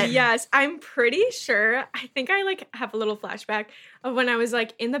that. Yes, I'm pretty sure. I think I like have a little flashback of when I was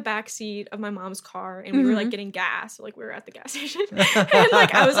like in the back seat of my mom's car and we were like getting gas. Like we were at the gas station. And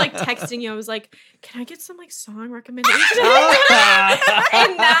like I was like texting you. I was like, "Can I get some like song recommendations?"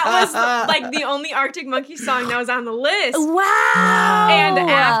 And that was like the only Arctic Monkey song that was on the list. Wow. And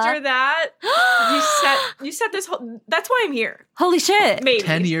after that, you set this whole. That's why I'm here. Holy shit. Maybe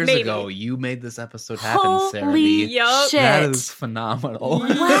 10 years maybe. ago, you made this episode happen, Sarah Holy B. Yup. shit. That is phenomenal.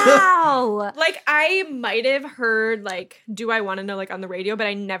 Wow. Like I might have heard like "Do I Want to Know" like on the radio, but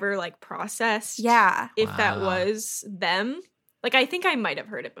I never like processed Yeah. if that Wow. was them. Like I think I might have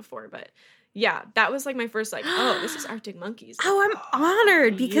heard it before, but yeah, that was like my first like, oh, this is Arctic Monkeys. Oh, I'm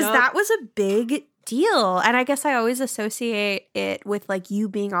honored because Yup. that was a big deal. And I guess I always associate it with like you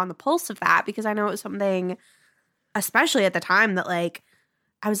being on the pulse of that because I know it was something, especially at the time, that like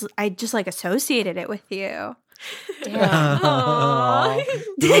I just like associated it with you. Damn. Aw.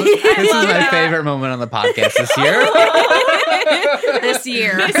 This is my favorite moment on the podcast this year. This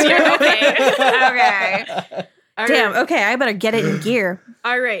year. This year, okay. Okay. All Damn. right. Okay. I better get it in gear.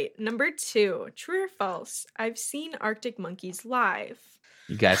 All right, number 2, true or false? I've seen Arctic Monkeys live.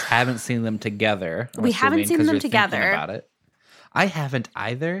 You guys haven't seen them together. I'm We haven't assuming, seen 'cause them you're thinking together. About it. I haven't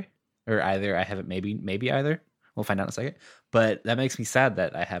either. Or either I haven't maybe either. We'll find out in a second. But that makes me sad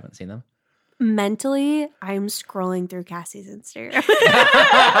that I haven't seen them. Mentally, I'm scrolling through Cassie's Instagram.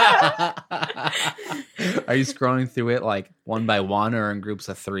 Are you scrolling through it like one by one or in groups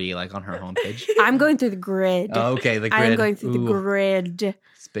of 3, like on her homepage? I'm going through the grid. Oh, okay, the grid. I'm going through the grid.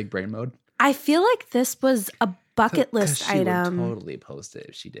 It's big brain mode. I feel like this was a bucket list she item. would totally post it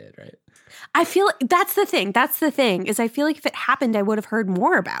if she did, right? I feel like that's the thing. That's the thing is I feel like if it happened, I would have heard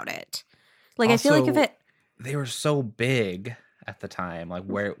more about it. Like I feel like if Also, it, they were so big at the time. Like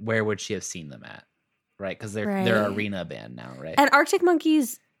where would she have seen them at? Right, because they're Right. arena band now, right? and Arctic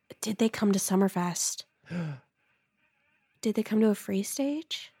Monkeys, did they come to Summerfest? Did they come to a free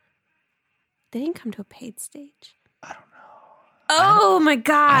stage? They didn't come to a paid stage. I don't know. Oh my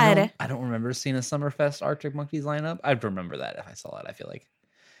God. I don't remember seeing a Summerfest Arctic Monkeys lineup. I'd remember that if I saw it, I feel like.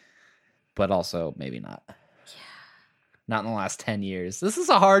 But also, maybe not. Yeah. Not in the last 10 years. This is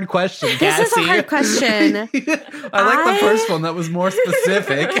a hard question, Cassie. This is a hard question. I like the first one that was more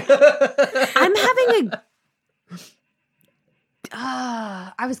specific. I'm having a.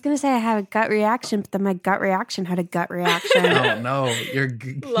 I was gonna say I had a gut reaction, but then my gut reaction had a gut reaction. Oh no, your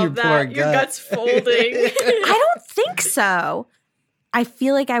Love that. poor Your gut. gut's folding. I don't think so. I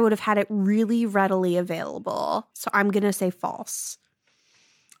feel like I would have had it really readily available. So I'm gonna say false.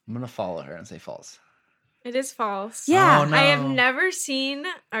 I'm gonna follow her and say false. It is false. Yeah. Oh, no. I have never seen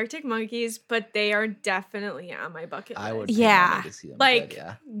Arctic Monkeys, but they are definitely on my bucket list. I would. Yeah. To see them Like, good,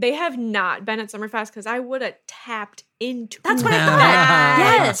 yeah. they have not been at Summerfest because I would have tapped into That's what I No. thought.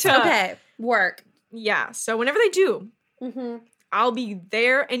 Yes. that. Okay. Work. Yeah. So whenever they do, I'll be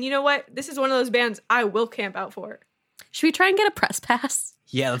there. And you know what? This is one of those bands I will camp out for. Should we try and get a press pass?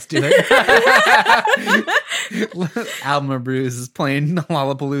 Yeah, let's do it. Album of Brews is playing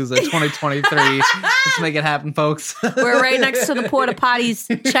Lollapalooza 2023. Let's make it happen, folks. We're right next to the porta potties.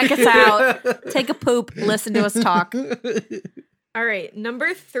 Check us out. Take a poop. Listen to us talk. All right.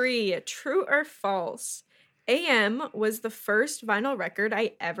 Number 3, true or false? AM was the first vinyl record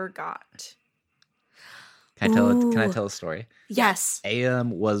I ever got. Can I tell a story? Yes. AM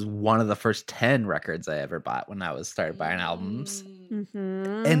was one of the first 10 records I ever bought when I was started buying albums.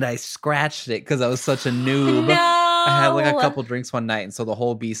 Mm-hmm. And I scratched it because I was such a noob. No. I had like a couple drinks one night, and so the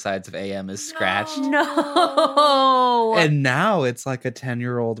whole B-sides of AM is scratched. No. And now it's like a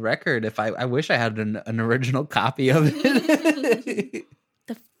 10-year-old record. If I wish I had an original copy of it.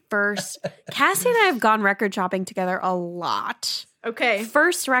 The first. Cassie and I have gone record shopping together a lot. Okay.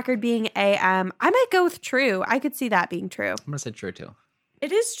 First record being AM. I might go with true. I could see that being true. I'm gonna say true too.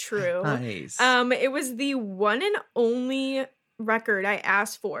 It is true. Nice. It was the one and only record I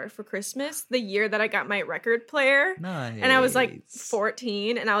asked for Christmas the year that I got my record player. Nice. And I was like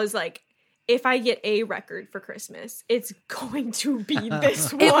 14, and I was like, if I get a record for Christmas, it's going to be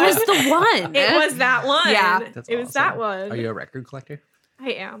this one. It was the one. It was that one. Yeah. That's it was awesome. that one. Are you a record collector?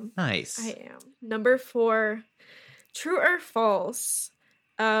 I am. Nice. I am. Number 4, true or false?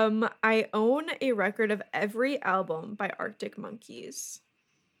 I own a record of every album by Arctic Monkeys.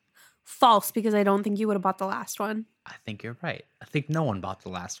 False, because I don't think you would have bought the last one. I think you're right. I think no one bought the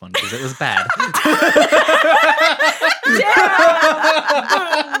last one because it was bad.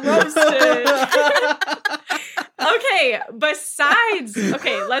 Roasted. Okay, besides,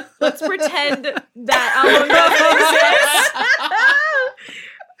 let's pretend that album doesn't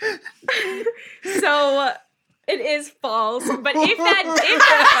exist. So it is false. But if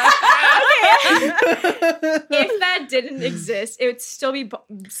that didn't exist, it would still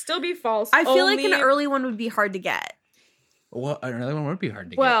be false. I feel like Only- an early one would be hard to get. Well, another one would be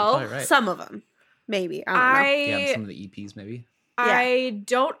hard to Well, get. You're probably right. Some of them. Maybe. I don't know. Yeah, some of the EPs maybe. I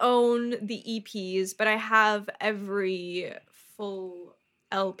don't own the EPs, but I have every full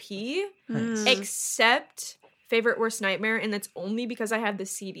LP Nice. except Favorite Worst Nightmare, and that's only because I have the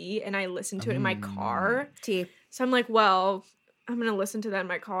CD and I listen to it in my car. T. So I'm like, well, I'm going to listen to that in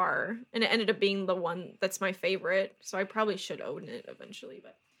my car. And it ended up being the one that's my favorite, so I probably should own it eventually.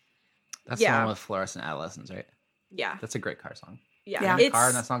 But That's Yeah. the one with Fluorescent Adolescents, right? yeah. That's a great car song. Yeah. Yeah. In the car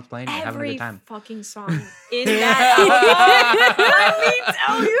and that song's playing, you're having a Every good time. fucking song in that album. Let me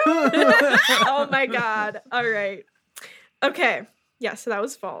tell you. Oh my god. All right. Okay. Yeah, so that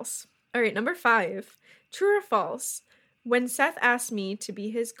was false. All right, number 5. True or false? When Seth asked me to be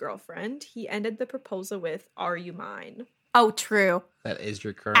his girlfriend, he ended the proposal with, "Are you mine?" Oh, true. That is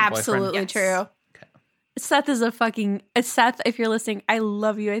your current Absolutely boyfriend? true. Okay. Seth is a fucking... Seth, if you're listening, I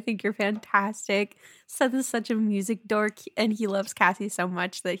love you. I think you're fantastic. Seth is such a music dork, and he loves Cassie so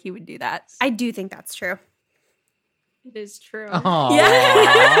much that he would do that. I do think that's true. It is true. Aww. Yeah.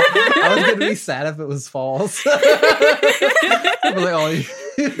 I was going to be sad if it was false. I'd be like,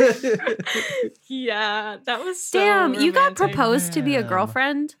 oh, Yeah, that was so Damn, you got romantic. proposed to be a Man.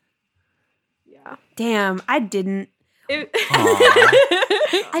 girlfriend? Yeah. Damn, I didn't. Aw.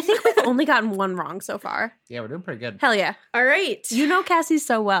 I think we've only gotten one wrong so far. Yeah, we're doing pretty good. Hell yeah. All right. You know Cassie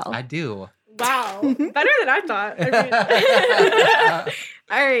so well. I do. Wow. Better than I thought. I mean,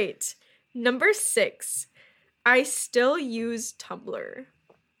 all right. Number 6. I still use Tumblr.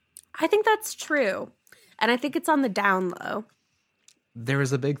 I think that's true. And I think it's on the down low. There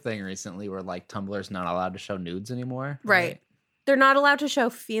was a big thing recently where like Tumblr's not allowed to show nudes anymore. Right. They're not allowed to show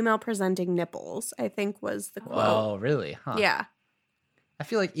female presenting nipples, I think was the quote. Oh, really? Huh. Yeah. I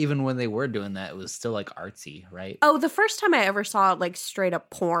feel like even when they were doing that, it was still like artsy, right? Oh, the first time I ever saw like straight up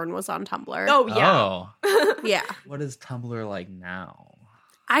porn was on Tumblr. Oh, yeah. Oh. Yeah. What is Tumblr like now?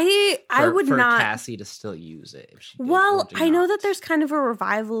 I would for not. Cassie to still use it. If she did Well, or do I know not. that there's kind of a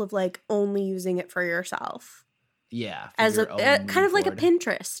revival of like only using it for yourself Yeah. for as your a own kind of like a mood board.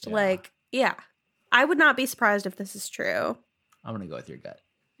 Pinterest. Yeah. Like, yeah. I would not be surprised if this is true. I'm going to go with your gut.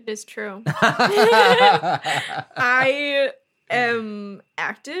 It is true. I am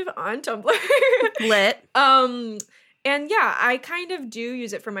active on Tumblr. Lit. And yeah, I kind of do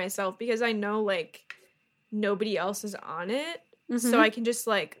use it for myself because I know like nobody else is on it. So I can just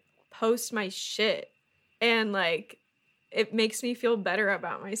like post my shit and like it makes me feel better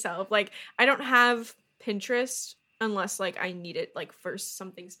about myself. Like I don't have Pinterest unless like I need it like for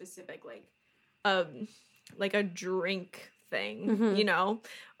something specific, like a drink thing, you know,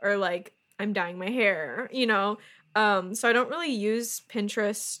 or like I'm dyeing my hair, you know. So I don't really use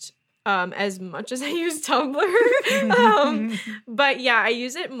Pinterest as much as I use Tumblr. But yeah, I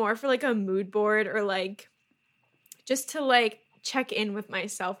use it more for like a mood board or like just to like check in with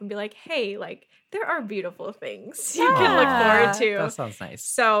myself and be like, hey, like there are beautiful things you can look forward to. That sounds nice.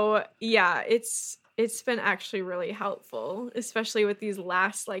 So yeah, it's been actually really helpful, especially with these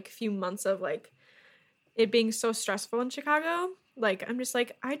last like few months of like it being so stressful in Chicago. Like I'm just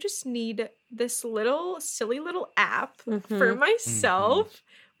like, I just need this little silly little app for myself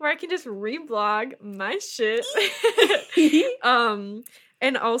where I can just reblog my shit.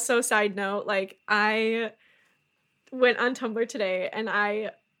 And also side note, like I went on Tumblr today and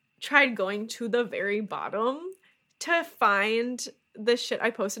I tried going to the very bottom to find the shit I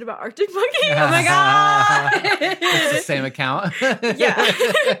posted about Arctic Monkey. Oh my god! It's the same account. Yeah.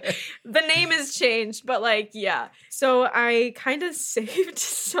 The name is changed, but like, yeah. So I kind of saved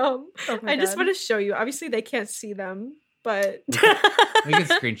some. Oh my I just God. want to show you. Obviously they can't see them, but We can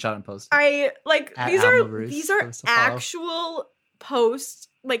screenshot and post it. I like At these Alma are Bruce, these give are us a follow. actual posts,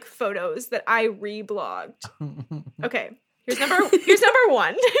 like photos that I reblogged. Okay, here's number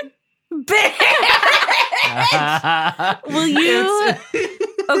one. Will you?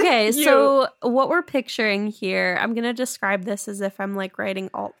 Okay, You. so what we're picturing here, I'm going to describe this as if I'm like writing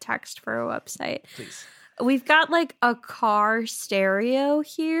alt text for a website. Please. We've got like a car stereo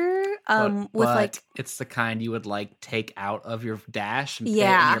here with But like, it's the kind you would like take out of your dash and put it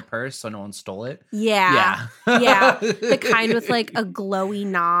Yeah. in your purse so no one stole it. yeah, yeah, the kind with like a glowy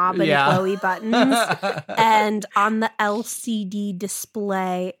knob and Yeah. glowy buttons. And on the LCD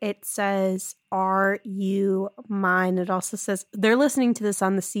display, it says, "Are you mine?" It also says, they're listening to this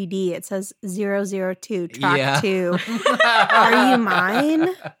on the CD. It says 002, track Yeah. 2. Are you mine?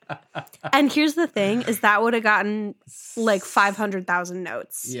 And here's the thing, is that would have gotten like 500,000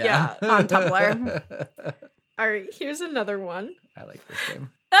 notes Yeah. on Tumblr. All right, here's another one. I like this game.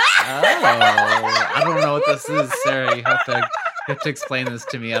 Oh, I don't know what this is, Sarah. You have to explain this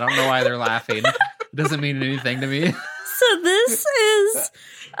to me. I don't know why they're laughing. It doesn't mean anything to me. So this is,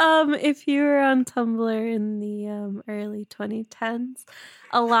 if you were on Tumblr in the early 2010s,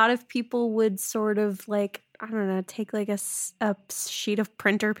 a lot of people would sort of like, I don't know, take like a sheet of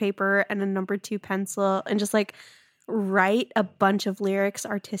printer paper and a number 2 pencil and just like write a bunch of lyrics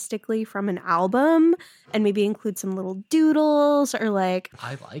artistically from an album and maybe include some little doodles or like.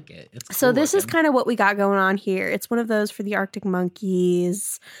 I like it. It's So cool this is looking. kind of what we got going on here. It's one of those for the Arctic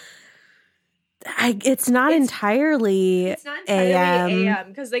Monkeys. It's not entirely It's not entirely AM. AM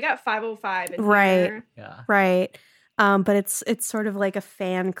because they got 505 in Right. here. Yeah. right. But it's sort of like a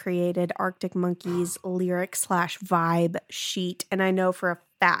fan created Arctic Monkeys lyric / vibe sheet. And I know for a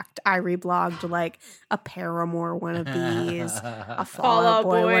fact I reblogged like a Paramore one of these, a Fall Out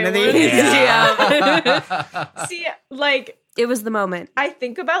Boy one of these. Yeah. See, like It was the moment. I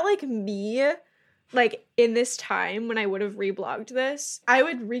think about like me, like in this time when I would have reblogged this, I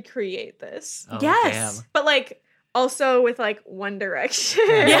would recreate this, Oh, Yes. damn. but like also with like One Direction.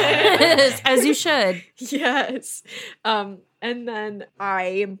 Yes, as you should. Yes. And then I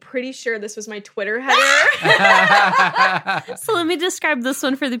am pretty sure this was my Twitter header. So let me describe this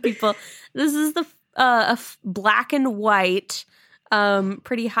one for the people. This is the black and white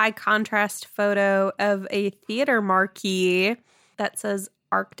Pretty high contrast photo of a theater marquee that says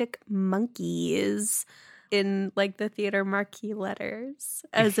Arctic Monkeys in like the theater marquee letters,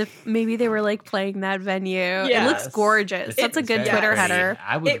 as if maybe they were like playing that venue. It looks gorgeous. That's a good Very Twitter pretty. header.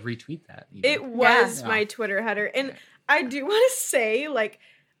 I would retweet that. even. It was Yeah. my Twitter header. And I do want to say, like,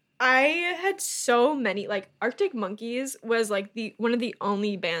 I had so many, like, Arctic Monkeys was like one of the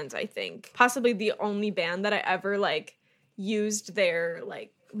only bands, I think, possibly the only band that I ever like used their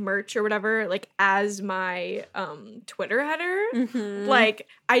like merch or whatever like as my Twitter header. Mhm. Like,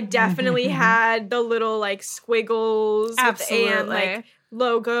 I definitely had the little like squiggles Absolutely. and like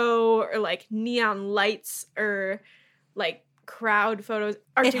logo or like neon lights or like crowd photos.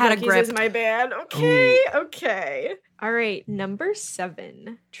 Arctic had a Monkeys grip. is my band. Okay. All right, number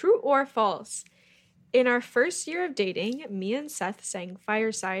 7. True or false? In our first year of dating, me and Seth sang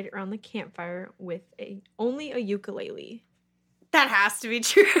Fireside around the campfire with only a ukulele. That has to be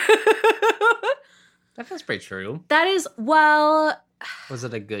true. That feels pretty true. That is, well, Was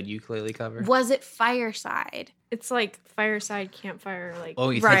it a good ukulele cover? was it Fireside? It's like Fireside, campfire, like Oh,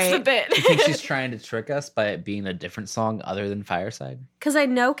 you Right. think, the bit. you think she's trying to trick us by it being a different song other than Fireside? Because I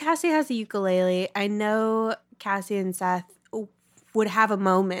know Cassie has a ukulele. I know Cassie and Seth would have a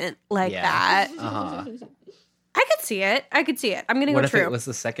moment like Yeah. that. Uh-huh. I could see it. I'm going to What go if true. it was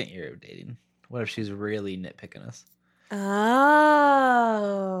the second year of dating? What if she's really nitpicking us?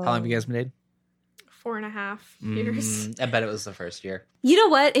 Oh. How long have you guys been dating? 4.5 years. I bet it was the first year. You know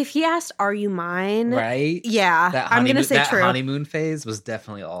what? If he asked, "Are you mine?" Right? Yeah, That I'm going to say that true. honeymoon phase was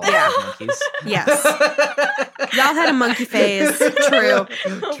definitely all Yeah. monkeys. Yes. Y'all had a monkey phase. True.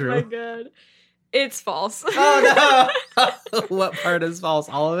 Oh True. my god. It's false. Oh no! What part is false?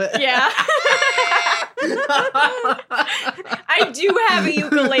 All of it? Yeah. I do have a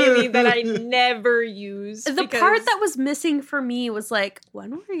ukulele that I never use. The part that was missing for me was like,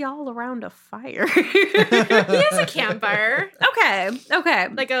 when were y'all around a fire? he has a campfire, Okay.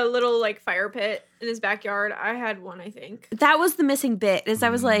 like a little like fire pit in his backyard. I had one, I think. That was the missing bit. Is I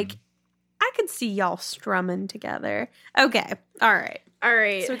was like, I could see y'all strumming together. Okay. All right. All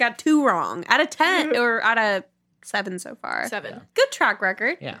right, So we got 2 wrong out of 10 or out of 7 so far. 7. Good track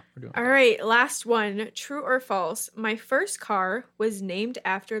record. Yeah, we're doing All right, last one. True or false? My first car was named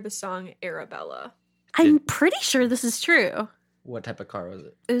after the song Arabella. I'm pretty sure this is true. What type of car was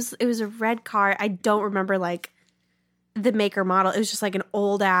it? It was a red car. I don't remember like the make or model. It was just like an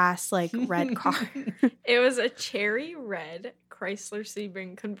old ass like red car. It was a cherry red Chrysler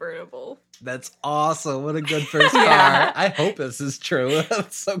Sebring convertible. That's awesome. What a good first car. Yeah. I hope this is true.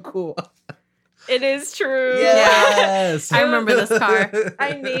 That's so cool. It is true. Yes. I remember this car.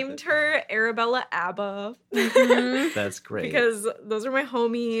 I named her Arabella Abba That's great. because those are my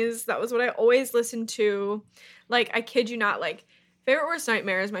homies. That was what I always listened to. Like, I kid you not, like, Favorite Worst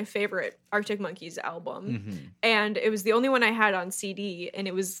Nightmare is my favorite Arctic Monkeys album. Mhm. And it was the only one I had on CD, and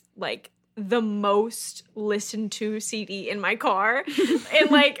it was like the most listened to CD in my car.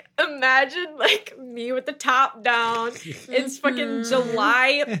 And like, imagine like me with the top down. It's fucking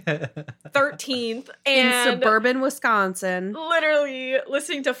July 13th In and suburban Wisconsin. literally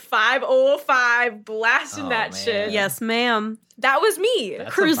listening to 505, blasting Oh, that man. shit. Yes, ma'am. That was me. That's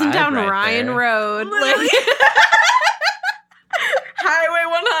a Cruising vibe down right Ryan there. Road. Literally. Like, Highway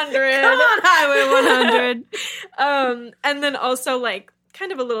 100. come on, Highway 100. And then also like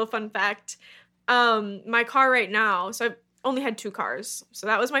kind of a little fun fact. My car right now, so I've only had 2 cars. So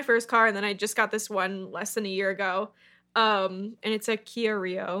that was my first car, and then I just got this one less than a year ago. And it's a Kia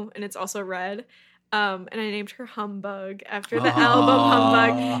Rio, and it's also red. And I named her Humbug after the album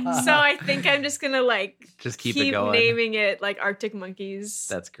Humbug. So I think I'm just gonna like Just keep it going. naming it like Arctic Monkeys.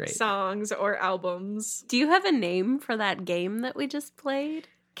 That's great. Songs or albums. Do you have a name for that game that we just played?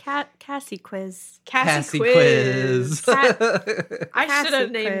 Cassie quiz. Cassie quiz. I should Cassie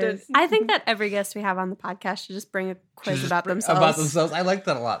have named quiz. it. I think that every guest we have on the podcast should just bring a quiz Just about themselves. About themselves. I like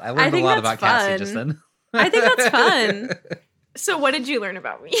that a lot. I learned a think lot that's about Cassie fun. just then. I think that's fun. So what did you learn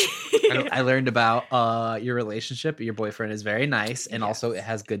about me? I learned about your relationship. Your boyfriend is very nice and also it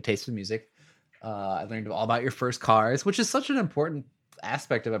has good taste in music. I learned all about your first cars, which is such an important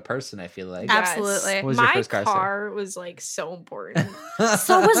aspect of a person, I feel like. Absolutely. What was your My first car, car, sir? was like so important.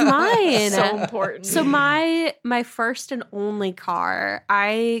 So was mine. So important. So my my first and only car,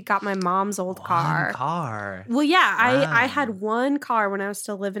 I got my mom's old car. Car. Well, yeah, I Wow. had one car when I was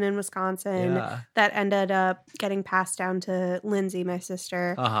still living in Wisconsin Yeah. that ended up getting passed down to Lindsay, my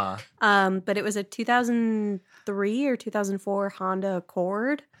sister. Uh-huh. But it was a 2003 or 2004 Honda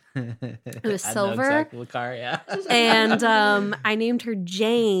Accord. It was I know silver. exactly what car, yeah. And I named her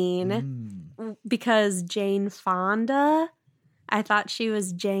Jane because Jane Fonda. I thought she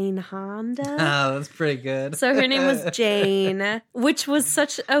was Jane Honda. Oh, that's pretty good. So her name was Jane, which was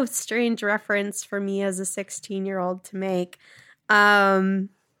such a strange reference for me as a 16-year-old to make.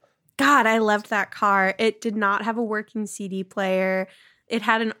 God, I loved that car. It did not have a working CD player. It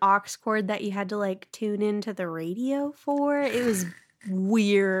had an aux cord that you had to like tune into the radio for. It was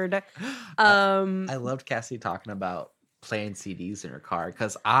weird. I loved Cassie talking about playing CDs in her car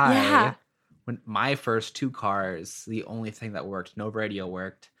because when my first 2 cars, the only thing that worked, no radio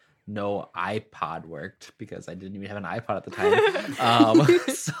worked, no iPod worked because I didn't even have an iPod at the time.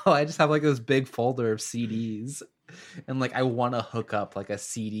 So I just have like this big folder of CDs. And like I want to hook up like a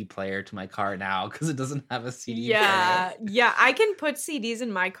CD player to my car now because it doesn't have a CD player. Yeah, I can put CDs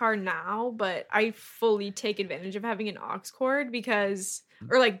in my car now, but I fully take advantage of having an aux cord because,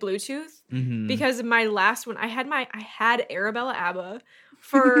 or like Bluetooth, because my last one, I had Arabella ABBA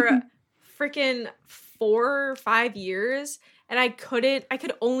for freaking 4 or 5 years. And I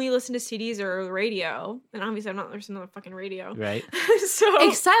could only listen to CDs or the radio. And obviously I'm not listening to the fucking radio. Right.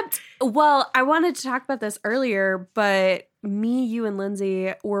 I wanted to talk about this earlier, but me, you, and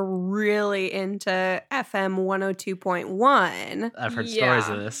Lindsay were really into FM 102.1. I've heard stories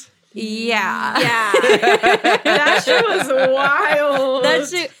of this. Yeah. That shit was wild.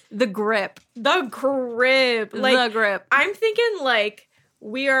 The grip. Like, The grip. I'm thinking like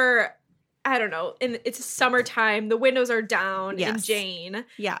we are, I don't know, and it's summertime, the windows are down in Jane.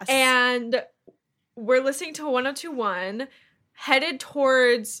 Yes. And we're listening to 102.1, headed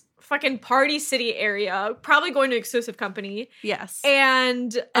towards fucking Party City area, probably going to Exclusive Company. Yes.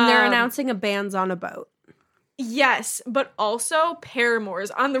 And they're announcing a band's on a boat. Yes, but also Paramore's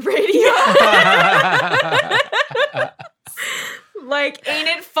on the radio. Like, Ain't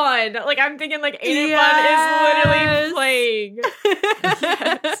It Fun? Like, I'm thinking, like, Ain't It Fun is literally playing.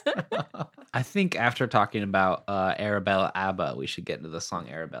 Yes. I think after talking about Arabella ABBA, we should get into the song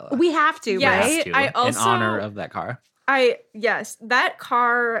Arabella. We have to, right? I also, in honor of that car. Yes, that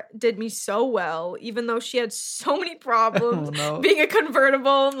car did me so well, even though she had so many problems being a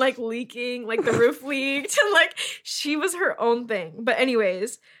convertible and, like, leaking, like, the roof leaked, and, like, she was her own thing. But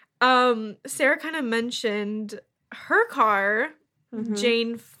anyways, Sarah kind of mentioned her car,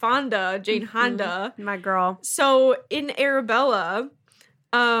 Jane Honda. My girl. So in Arabella,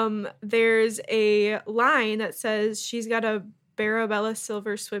 there's a line that says she's got a Barabella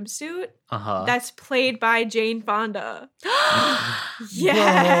silver swimsuit that's played by Jane Fonda.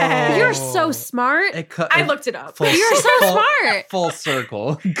 Yeah. You're so smart. I looked it up. You're so smart. Full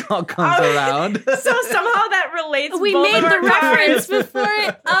circle comes around. So somehow that relates. We both made of the our reference cars. before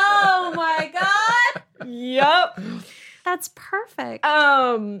it. Oh my God. Yup. That's perfect.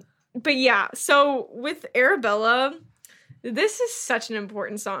 But yeah, so with Arabella, this is such an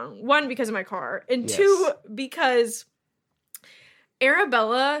important song. 1, because of my car, and 2, because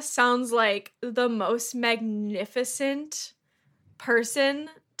Arabella sounds like the most magnificent person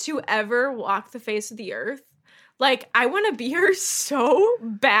to ever walk the face of the earth. Like, I want to be her so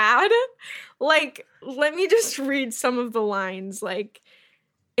bad. Like, let me just read some of the lines. Like,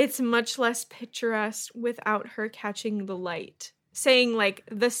 it's much less picturesque without her catching the light. Saying, like,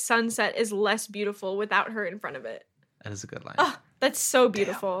 the sunset is less beautiful without her in front of it. That is a good line. Oh, that's so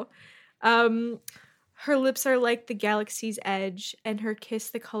beautiful. Her lips are like the galaxy's edge, and her kiss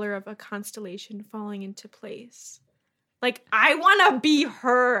the color of a constellation falling into place. Like, I want to be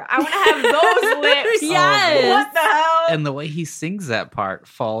her. I want to have those lips. Yes. What the hell? And the way he sings that part,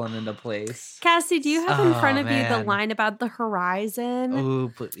 falling into place. Cassie, do you have in front of you the line about the horizon?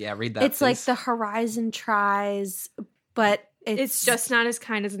 Oh, yeah, read that. It's please. like the horizon tries, but it's just not as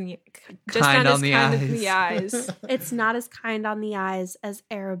kind as in the eyes. It's not as kind on the eyes as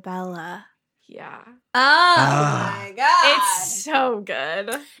Arabella. Yeah. Oh my God. It's so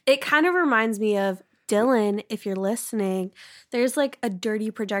good. It kind of reminds me of Dylan, if you're listening. There's like a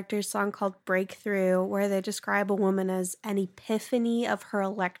Dirty Projectors song called Breakthrough where they describe a woman as an epiphany of her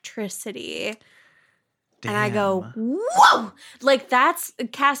electricity. Damn. And I go, whoa! Like, that's,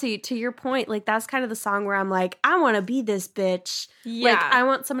 Cassie, to your point, like, that's kind of the song where I'm like, I want to be this bitch. Yeah. Like, I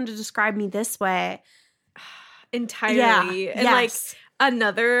want someone to describe me this way. Entirely. Yeah. And like,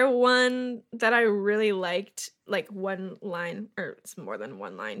 another one that I really liked, like one line, or it's more than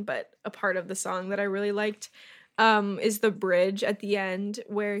one line, but a part of the song that I really liked, is the bridge at the end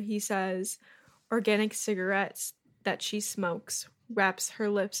where he says, organic cigarettes that she smokes, wraps her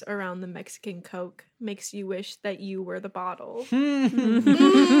lips around the Mexican Coke, makes you wish that you were the bottle. That's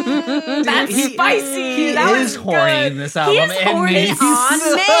spicy. He That is was horny good. in this album. He's horny on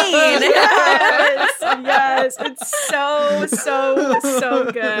Maine. Yes, it's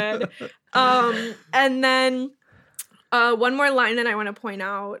so good. And then One more line that I want to point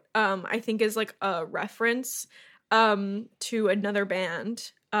out, I think is like a reference to another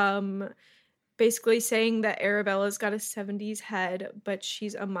band. Basically saying that Arabella's got a 70s head, but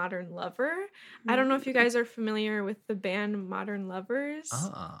she's a modern lover. I don't know if you guys are familiar with the band Modern Lovers.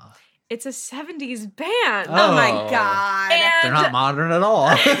 It's a 70s band. Oh my God. And They're not modern at all.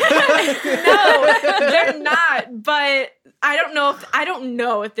 no, they're not. But I don't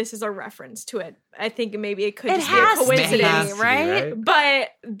know if this is a reference to it. I think maybe it could just be a coincidence, right? But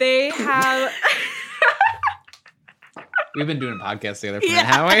they have. We've been doing a podcast together for a minute,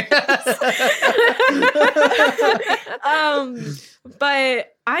 haven't we?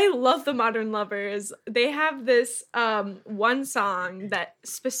 But I love the Modern Lovers. They have this one song that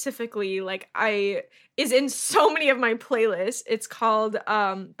specifically is in so many of my playlists. It's called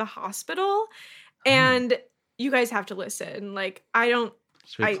The Hospital. And you guys have to listen. Should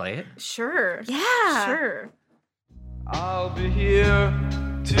we play it? Sure. Yeah. Sure. I'll be here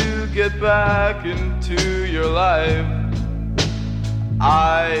to get back into your life.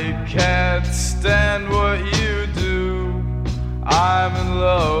 I can't stand what you do. I'm in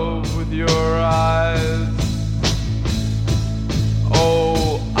love with your eyes.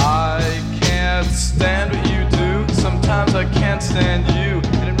 Oh, I can't stand what you do. Sometimes I can't stand you,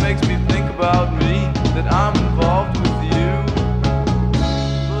 and it makes me think about me, that I'm involved with you.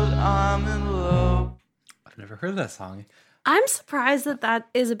 But I'm in love. I've never heard that song. I'm surprised that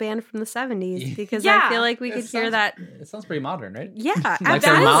is a band from the 70s because I feel like we could hear that. It sounds pretty modern, right? Yeah, Like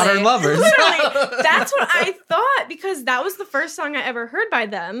they're modern lovers. Literally, that's what I thought because that was the first song I ever heard by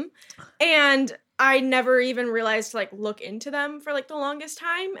them. And I never even realized to look into them for the longest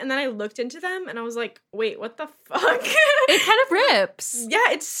time. And then I looked into them and I was like, wait, what the fuck? It kind of rips.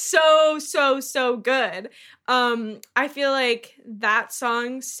 Yeah, it's so good. I feel like that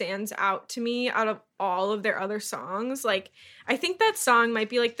song stands out to me out of all of their other songs. I think that song might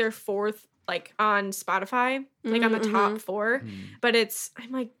be their fourth on Spotify, on the top 4. But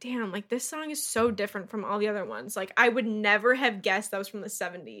I'm like, damn, this song is so different from all the other ones. I would never have guessed that was from the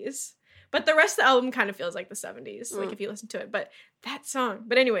 70s. But the rest of the album kind of feels like the 70s, if you listen to it. But that song.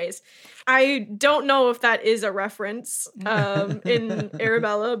 But anyways, I don't know if that is a reference in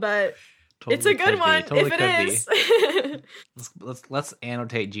Arabella, but Totally it's a good one totally if it is. Let's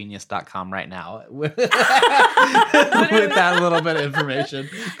annotate genius.com right now with that little bit of information.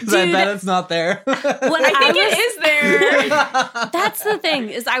 Because I bet it's not there. I think it is there. That's the thing,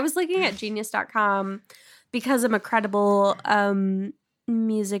 is I was looking at genius.com because I'm a credible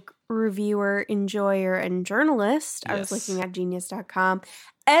music reviewer, enjoyer, and journalist. I was looking at genius.com.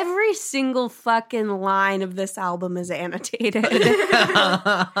 Every single fucking line of this album is annotated.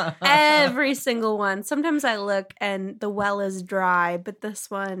 Every single one. Sometimes I look and the well is dry, but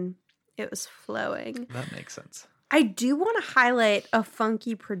this one, it was flowing. That makes sense. I do want to highlight a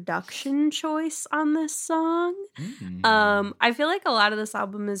funky production choice on this song. I feel like a lot of this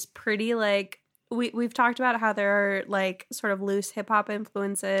album is pretty we've talked about how there are sort of loose hip-hop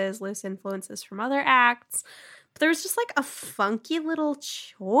influences, loose influences from other acts. But there's just a funky little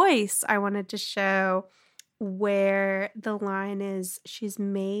choice I wanted to show where the line is, she's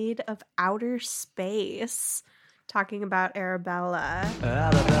made of outer space, talking about Arabella.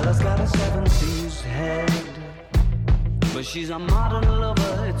 Arabella's got a 70s head, but she's a modern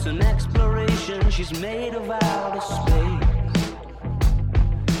lover. It's an exploration. She's made of outer space.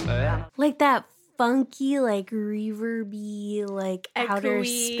 That funky, reverby, outer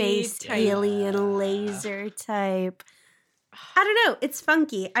Echoey space type. alien laser type. I don't know. It's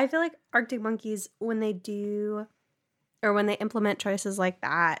funky. I feel like Arctic Monkeys, when they implement choices like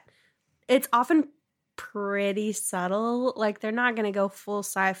that, it's often pretty subtle. They're not going to go full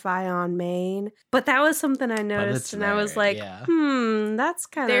sci-fi on main. But that was something I noticed, and I was like, that's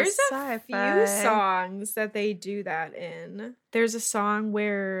kind of sci-fi. There's a few songs that they do that in. There's a song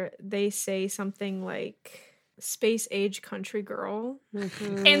where they say something like space age country girl.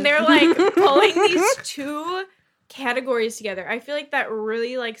 And they're pulling these two categories together. I feel like that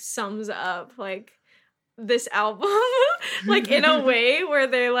really sums up this album in a way where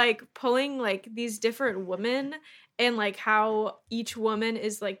they're pulling these different women and how each woman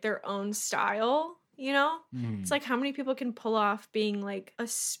is their own style, It's how many people can pull off being a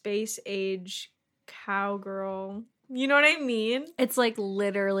space age cowgirl. You know what I mean? It's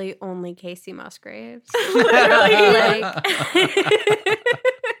literally only Casey Musgraves. Literally.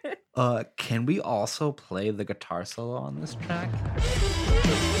 Can we also play the guitar solo on this track?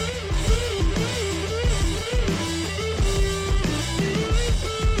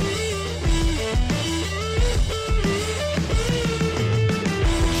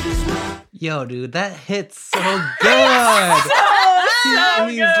 yo, dude, that hits so good.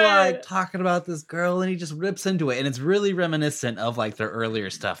 He's like talking about this girl and he just rips into it. And it's really reminiscent of like their earlier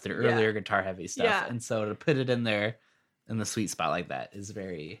stuff, their earlier guitar heavy stuff. Yeah. And so to put it in there in the sweet spot like that is it's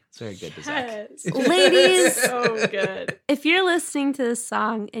very good to Zach. Ladies, So good. if you're listening to this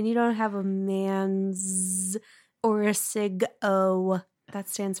song and you don't have a man's or a sig-o, that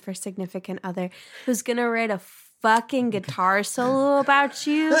stands for significant other, who's gonna write a fucking guitar solo about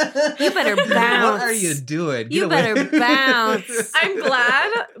you, you better bounce. What are you doing? Get You away. better bounce. I'm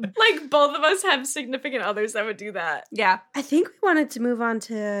glad like both of us have significant others that would do that. Yeah. I think we wanted to move on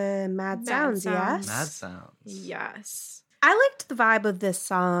to Mad Sounds, Sounds. yes? Mad Sounds. Yes. I liked the vibe of this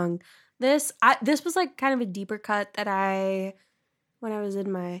song. This was like kind of a deeper cut that when I was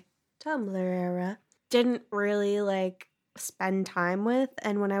in my Tumblr era, didn't really like spend time with.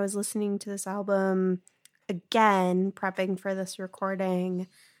 And when I was listening to this album again, prepping for this recording,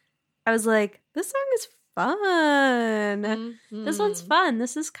 I was like, this song is fun. This one's fun.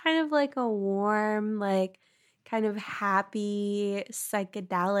 This is kind of like a warm, like kind of happy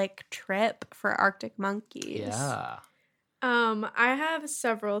psychedelic trip for Arctic Monkeys. Yeah. I have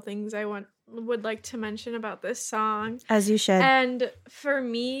several things I would like to mention about this song. As you should. And for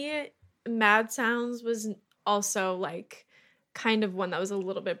me, Mad Sounds was also like kind of one that was a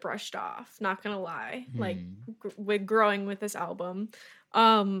little bit brushed off, not gonna lie, like with growing with this album.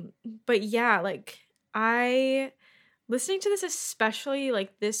 But yeah, like I listening to this, especially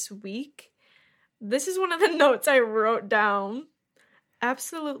like this week, this is one of the notes I wrote down.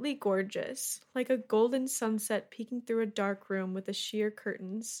 Absolutely gorgeous, like a golden sunset peeking through a dark room with the sheer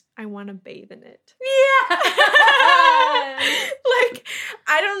curtains. I want to bathe in it. Yeah. Like,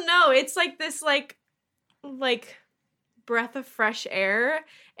 I don't know. It's like this like breath of fresh air,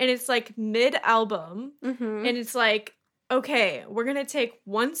 and it's like mid-album, Mm-hmm. and it's like, okay, we're gonna take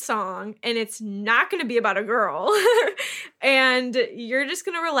one song and it's not gonna be about a girl and you're just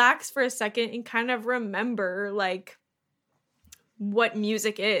gonna relax for a second and kind of remember like what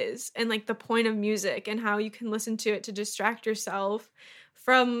music is and like the point of music and how you can listen to it to distract yourself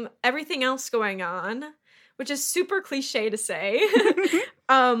from everything else going on, which is super cliche to say.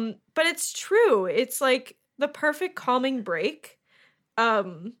 But it's true. It's like the perfect calming break.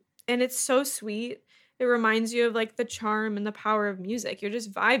 And it's so sweet. It reminds you of like the charm and the power of music. You're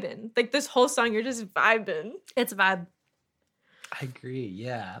just vibing. Like this whole song, you're just vibing. It's a vibe. I agree.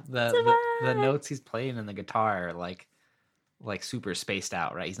 Yeah. The notes he's playing in the guitar are like super spaced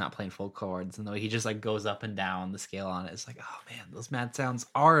out, right? He's not playing full chords, and though he just like goes up and down the scale on it. It's like, oh man, those Mad Sounds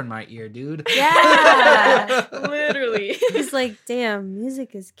are in my ear, dude. Yeah. Literally. He's like, damn,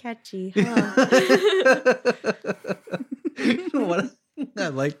 music is catchy, huh? What? I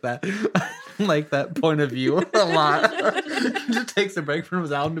like that. I like that point of view a lot. He just takes a break from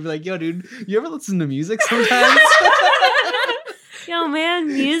his album to be like, yo, dude, you ever listen to music sometimes? Yo, man,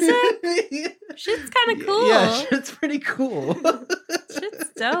 music? Shit's kind of cool. Yeah, shit's pretty cool. Shit's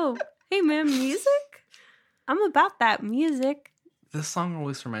dope. Hey, man, music? I'm about that music. This song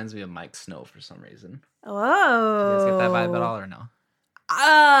always reminds me of Mike Snow for some reason. Oh. You guys get that vibe at all or no?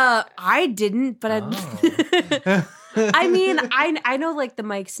 I didn't, but Oh. I mean, I know like the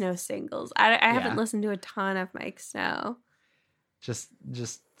Mike Snow singles. I haven't Yeah. listened to a ton of Mike Snow. Just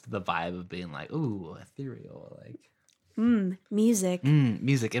the vibe of being like, ooh, ethereal, like Music.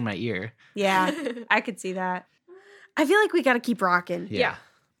 music in my ear. Yeah, I could see that. I feel like we got to keep rocking. Yeah.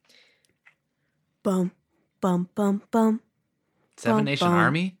 Bum, bum, bum, bum. Seven Bum, Nation bum.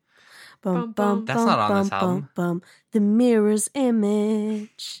 Army? Bum, bum, That's bum, not on bum, this bum, album. bum. The mirror's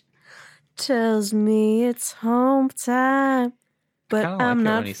image tells me it's home time, but kinda like I'm it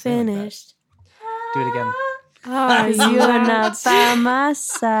not when you sing like that. finished. Do it again. Oh, you're not by my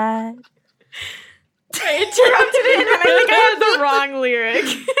side. I interrupted it and I think I had the wrong lyric.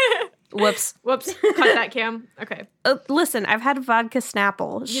 Whoops. Whoops. Cut that, Cam. Okay. Listen, I've had vodka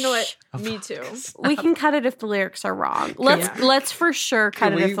Snapple. You know what? Me too. We can cut it if the lyrics are wrong. Let's for sure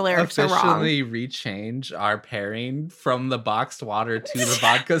cut it if the lyrics are wrong. officially rechange our pairing from the boxed water to the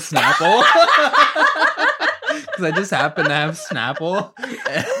vodka Snapple? Because I just happen to have Snapple,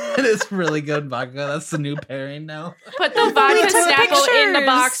 and it's really good vodka. That's the new pairing now. Put the vodka took Snapple in the pictures.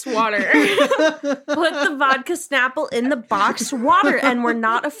 boxed water. Put the vodka Snapple in the boxed water, and we're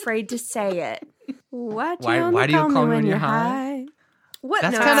not afraid to say it. Why do you call me when you're high? What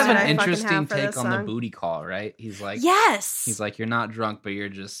That's notes kind of did an I fucking interesting have for take this on the song? booty call, right? He's like, Yes. he's like, you're not drunk, but you're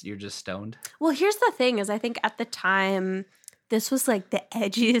just stoned. Well, here's the thing: is I think at the time, this was like the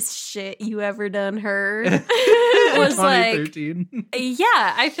edgiest shit you ever done heard. It was like, 2013.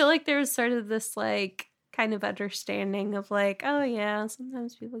 yeah, I feel like there was sort of this like kind of understanding of like, oh yeah,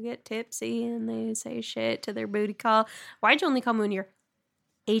 sometimes people get tipsy and they say shit to their booty call. Why'd you only call me when you're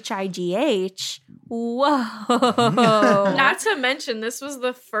HIGH? Whoa. Not to mention, this was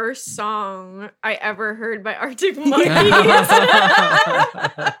the first song I ever heard by Arctic Monkeys.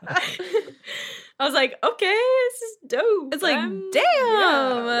 I was like, okay, this is dope. It's like, damn.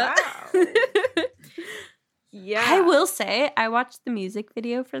 Yeah, wow. Yeah. I will say, I watched the music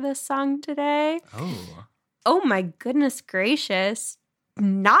video for this song today. Oh my goodness gracious.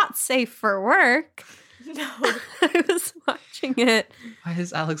 Not safe for work. No. I was watching it. Why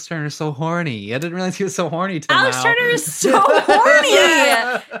is Alex Turner so horny? I didn't realize he was so horny till Alex now. Turner is so horny.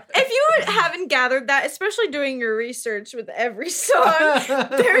 Yeah. If you haven't gathered that, especially doing your research with every song,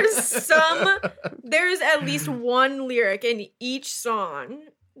 there's at least one lyric in each song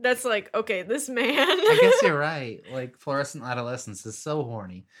that's like, okay, this man. I guess you're right. Like, Fluorescent Adolescence is so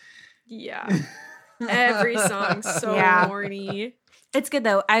horny. Yeah. Every song's so Yeah. horny. It's good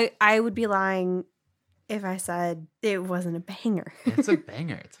though. I would be lying if I said it wasn't a banger. It's a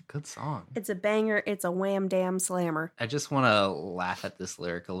banger. It's a good song. It's a banger. It's a wham damn slammer. I just want to laugh at this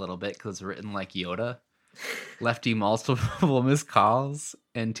lyric a little bit because it's written like Yoda. Left you multiple missed calls,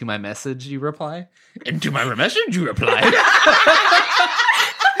 and to my message you reply. And to my message you reply.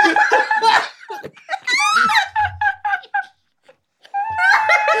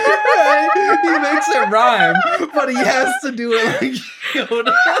 He makes it rhyme, but he has to do it like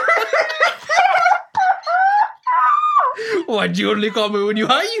Yoda. Why'd you only call me when you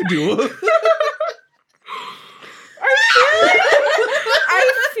how you do?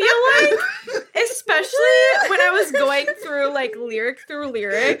 I feel like, especially when I was going through like lyric through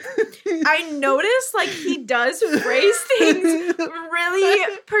lyric, I noticed like he does phrase things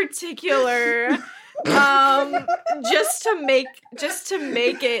really particular, just to make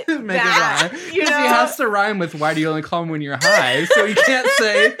it that, rhyme. you know. He has to rhyme with "Why do you only call me when you're high?" So he can't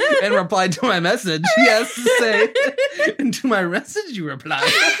say "and reply to my message." He has to say "and to my message you reply."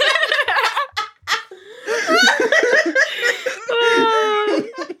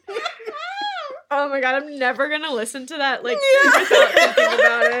 Oh my god, I'm never gonna listen to that like without thinking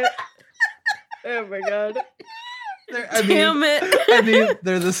about it. Oh my god. Damn it. I mean,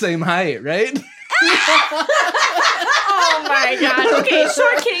 they're the same height, right? Oh my god. Okay,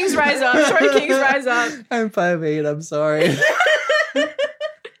 short kings rise up. Short kings rise up. I'm 5'8". I'm sorry.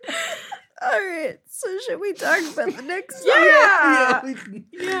 All right. So should we talk about the next song? Yeah.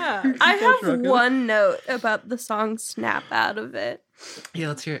 Yeah. I have one note about the song Snap Out of It. Yeah,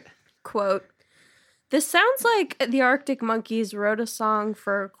 let's hear it. Quote, this sounds like the Arctic Monkeys wrote a song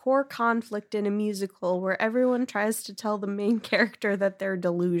for a core conflict in a musical where everyone tries to tell the main character that they're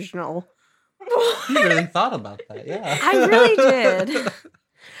delusional. You really thought about that, yeah. I really did.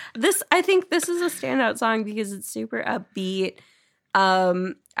 I think this is a standout song because it's super upbeat.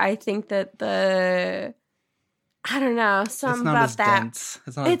 I think that I don't know, It's not about as that. dense.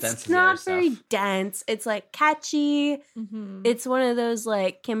 It's not as dense as It's the not other very stuff. dense. It's like catchy. Mm-hmm. It's one of those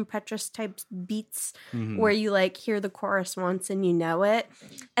like Kim Petras type beats where you like hear the chorus once and you know it.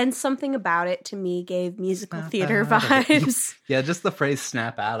 And something about it to me gave musical Snap theater out of it. vibes. Yeah, just the phrase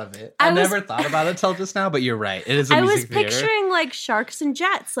 "snap out of it." I I was- never thought about it till just now, but you're right. It is a I was music theater. picturing like sharks and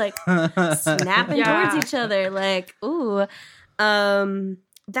jets like snapping Yeah. towards each other. Like, ooh.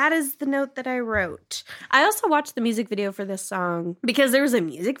 That is the note that I wrote. I also watched the music video for this song because there was a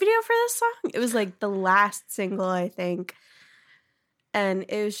music video for this song. It was like the last single, I think. And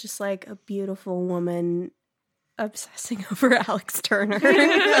it was just like a beautiful woman obsessing over Alex Turner.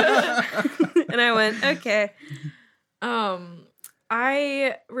 And I went, okay.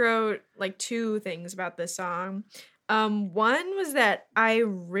 I wrote like two things about this song. One was that I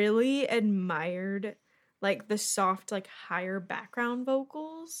really admired like the soft, like higher background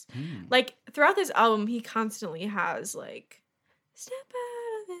vocals. Like throughout this album, he constantly has like "Step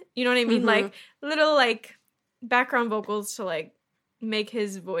out of it." You know what I mean? Mhm. Like little like background vocals to like make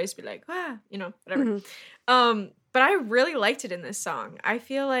his voice be like, you know, whatever. Mhm. But I really liked it in this song. I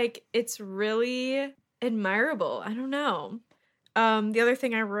feel like it's really admirable. I don't know. The other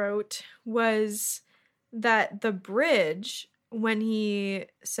thing I wrote was that the bridge, when he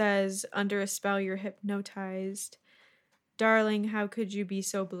says, "Under a spell you're hypnotized, darling, how could you be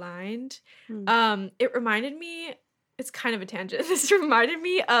so blind?" It reminded me, it's kind of a tangent. This reminded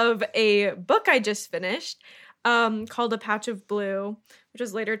me of a book I just finished called A Patch of Blue, which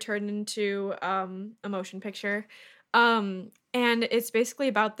was later turned into a motion picture. And it's basically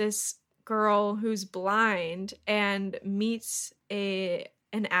about this girl who's blind and meets a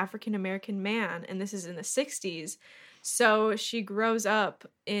an African American man, and this is in the 60s. So she grows up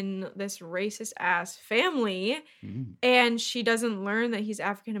in this racist ass family, and she doesn't learn that he's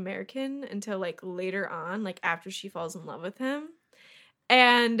African American until like later on, like after she falls in love with him.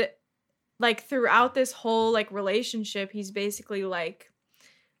 And like throughout this whole like relationship, he's basically like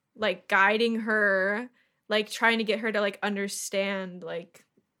guiding her, like trying to get her to like understand like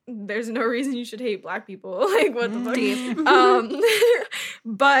there's no reason you should hate Black people. Like what the fuck?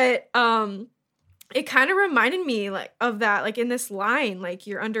 But it kind of reminded me like of that, like in this line, like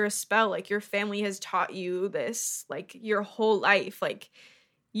you're under a spell, like your family has taught you this like your whole life, like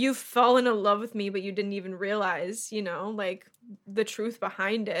you've fallen in love with me, but you didn't even realize, you know, like the truth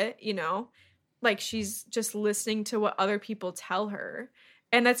behind it, you know, like she's just listening to what other people tell her.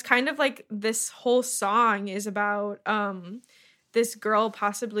 And that's kind of like this whole song is about this girl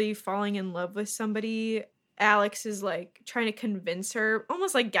possibly falling in love with somebody. Alex is like trying to convince her,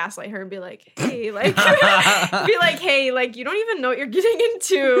 almost like gaslight her and be like, hey, like, be like, hey, like, you don't even know what you're getting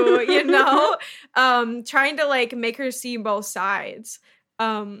into, you know? Trying to like make her see both sides.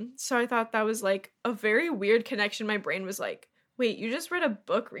 So I thought that was like a very weird connection. My brain was like, wait, you just read a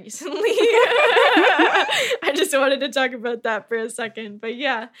book recently? I just wanted to talk about that for a second. But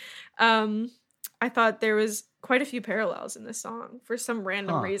yeah, I thought there was quite a few parallels in this song for some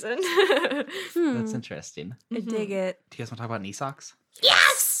random reason. That's interesting. I dig it. Do you guys want to talk about knee socks?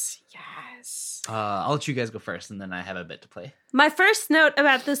 Yes! Yes. I'll let you guys go first, and then I have a bit to play. My first note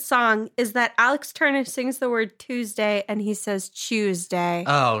about this song is that Alex Turner sings the word Tuesday and he says Tuesday.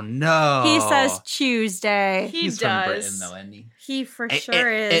 Oh, no. He says Tuesday. He's from Britain, though, isn't he? He for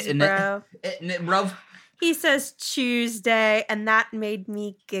sure is, bro. Bro. He says Tuesday, and that made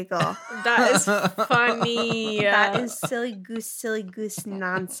me giggle. That is funny. That is silly goose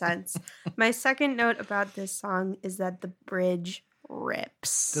nonsense. My second note about this song is that the bridge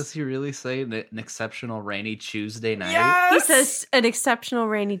rips. Does he really say an exceptional rainy Tuesday night? Yes! He says an exceptional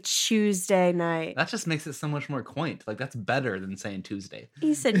rainy Tuesday night. That just makes it so much more quaint. Like, that's better than saying Tuesday.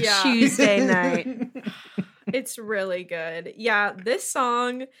 He said Yeah. Tuesday night. It's really good. Yeah, this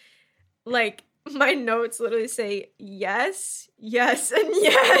song, like, my notes literally say yes, yes, and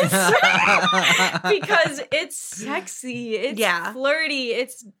yes. Because it's sexy, it's flirty,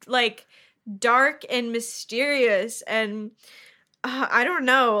 it's like dark and mysterious, and I don't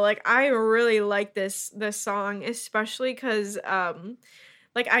know, like I really like this song, especially because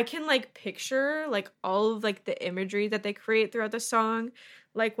like I can like picture like all of like the imagery that they create throughout the song,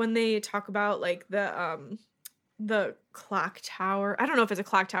 like when they talk about like the clock tower. I don't know if it's a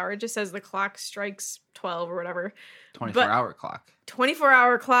clock tower. It just says the clock strikes 12 or whatever. 24-hour clock.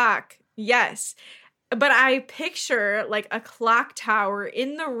 24-hour clock. Yes. But I picture like a clock tower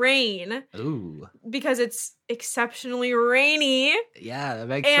in the rain. Ooh. Because it's exceptionally rainy. Yeah, that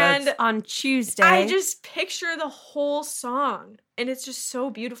makes and sense. On Tuesday. I just picture the whole song. And it's just so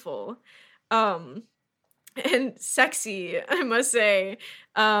beautiful. And sexy, I must say.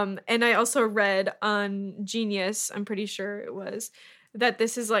 And I also read on Genius, I'm pretty sure it was, that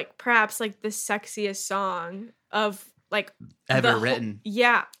this is like perhaps like the sexiest song of like ever written.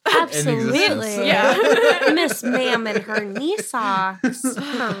 Yeah. Absolutely. Yeah. Miss Ma'am and her knee socks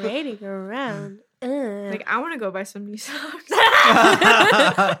parading around. Like, I want to go buy some knee socks.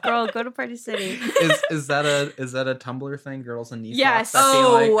 Girl, go to Party City. Is that a Tumblr thing? Girls and knee yes. socks? I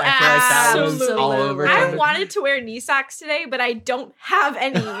feel like that was all over. I wanted to wear knee socks today, but I don't have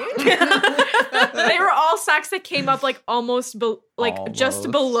any. They were all socks that came up like almost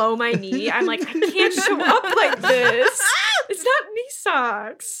just below my knee. I'm like, I can't show up like this. It's not knee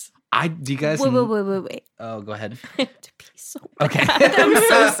socks. Do you guys? Wait. Oh, go ahead. I have to pee so bad. Okay. I'm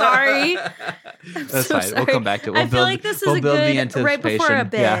so sorry. That's fine. We'll come back to it. I feel like this is a good right before a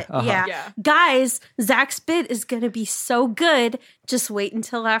bit. Yeah. Uh-huh. Yeah. Guys, Zach's bit is going to be so good. Just wait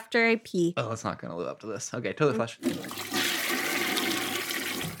until after I pee. Oh, it's not going to live up to this. Okay, Toilet Flush.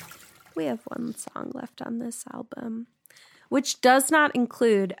 We have one song left on this album, which does not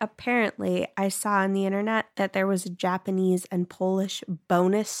include, apparently, I saw on the internet that there was a Japanese and Polish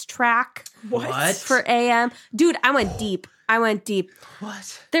bonus track. What? For AM. Dude, I went deep.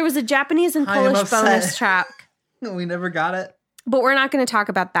 What? There was a Japanese and Polish bonus track. We never got it. But we're not going to talk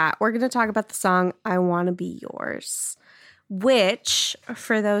about that. We're going to talk about the song I Want to Be Yours, which,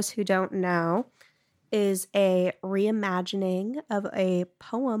 for those who don't know, is a reimagining of a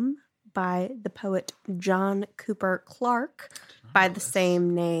poem by the poet John Cooper Clarke by the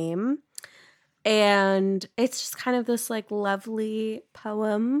same name. And it's just kind of this like lovely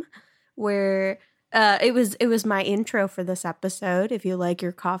poem where it was my intro for this episode. If you like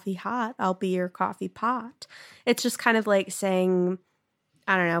your coffee hot, I'll be your coffee pot. It's just kind of like saying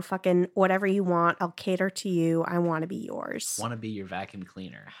I don't know, fucking whatever you want. I'll cater to you. I want to be yours. Want to be your vacuum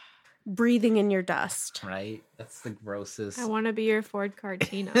cleaner, Breathing in your dust. right? That's the grossest. I want to be your Ford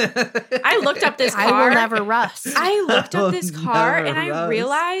Cortina. I looked up this car. I will never rust. I looked up this car Never and I rust.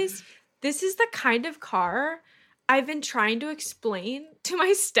 realized this is the kind of car I've been trying to explain to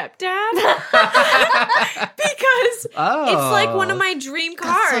my stepdad because it's like one of my dream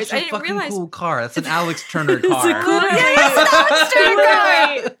cars. That's such a I didn't fucking realize. cool car. That's an Alex Turner car.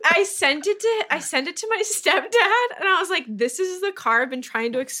 I sent it to my stepdad and I was like, this is the car I've been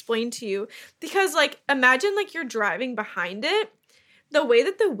trying to explain to you. Because like imagine like you're driving behind it. The way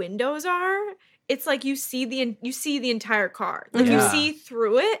that the windows are, it's like you see the entire car. Like you Yeah. see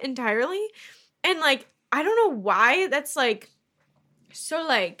through it entirely. And like I don't know why that's like so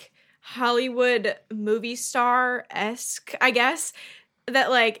like Hollywood movie star-esque, I guess. That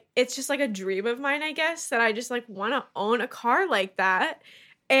like it's just like a dream of mine, I guess, that I just like want to own a car like that.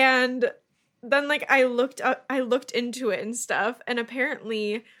 And then like I looked into it and stuff, and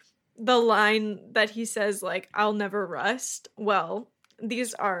apparently the line that he says like I'll never rust, well,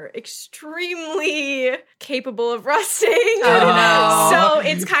 these are extremely capable of rusting. Oh, no. So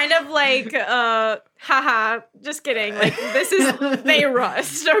it's kind of like haha, just kidding. Like this is they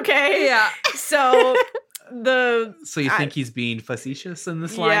rust, okay? Yeah. So So you think he's being facetious in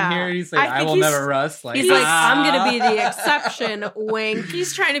this line Yeah. here? He's like, I I think will he's- never rust. Like, He's like, ah. I'm going to be the exception. Wink.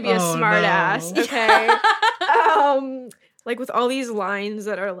 he's trying to be a Oh, smart no. ass, okay? Like with all these lines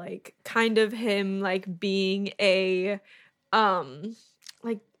that are like kind of him like being a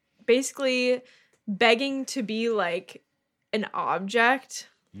like basically begging to be like an object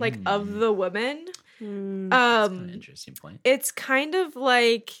like of the woman. That's an interesting point. It's kind of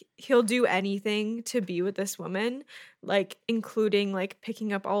like he'll do anything to be with this woman, like including like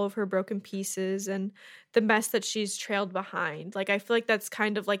picking up all of her broken pieces and the mess that she's trailed behind. Like I feel like that's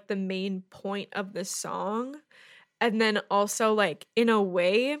kind of like the main point of this song. And then also like in a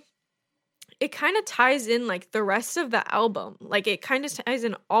way it kind of ties in like the rest of the album. Like it kind of ties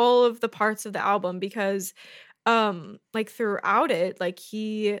in all of the parts of the album because like throughout it, like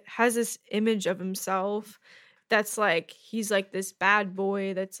he has this image of himself that's like he's like this bad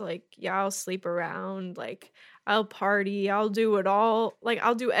boy that's like, yeah, I'll sleep around, like I'll party, I'll do it all, like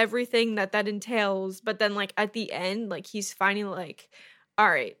I'll do everything that entails. But then like at the end, like he's finally like, all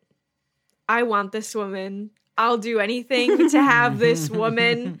right, I want this woman, I'll do anything to have this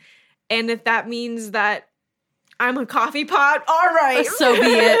woman. And if that means that I'm a coffee pot, all right. So be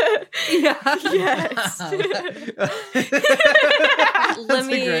it. Yeah. Yes.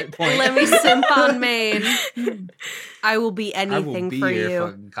 Let me simp on Maine. I will be I will anything be for your you.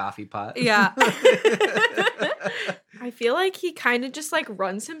 fucking coffee pot. Yeah. I feel like he kind of just like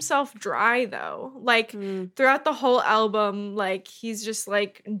runs himself dry though. Like throughout the whole album, like he's just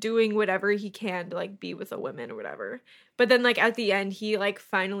like doing whatever he can to like be with a woman or whatever. But then like at the end, he like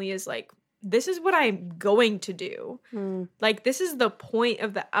finally is like, this is what I'm going to do. Like this is the point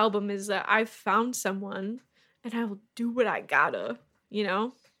of the album is that I've found someone and I will do what I gotta, you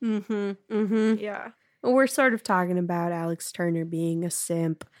know? Yeah. We're sort of talking about Alex Turner being a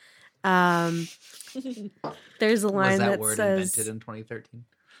simp. There's a line Was that that word says invented in 2013?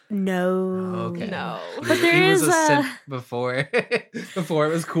 no. Okay. No. But there he was is a a- simp before before it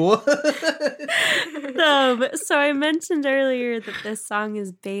was cool. So I mentioned earlier that this song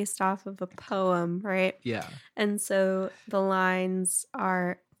is based off of a poem, right? Yeah. And so the lines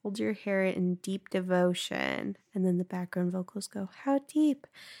are, hold your hair in deep devotion. And then the background vocals go, how deep?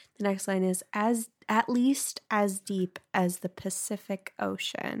 The next line is, at least as deep as the Pacific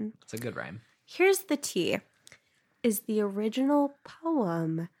Ocean. It's a good rhyme. Here's the tea. Is the original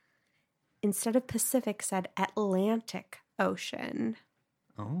poem, instead of Pacific, said Atlantic Ocean.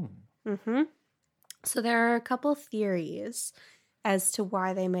 Oh. So there are a couple theories as to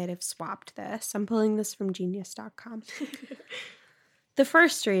why they might have swapped this. I'm pulling this from genius.com. The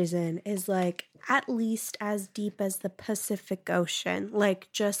first reason is like at least as deep as the Pacific Ocean, like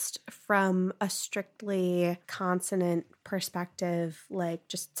just from a strictly consonant perspective, like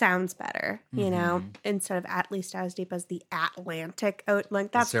just sounds better, you know, instead of at least as deep as the Atlantic Ocean.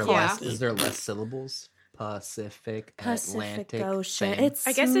 Like that's clunky. Is there less syllables? Pacific Atlantic Ocean. same. It's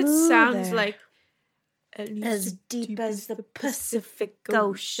I guess it sounds smoother. like at least as deep as the Pacific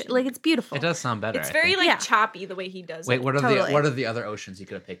Ocean. Like it's beautiful. It does sound better. It's I very think. like Yeah. choppy the way he does Wait, it. what are Totally. the other oceans you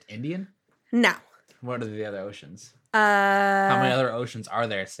could have picked? Indian? No. What are the other oceans? How many Uh, other oceans are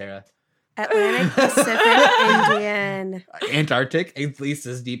there, Sarah? Atlantic, Pacific, Indian. Antarctic, at least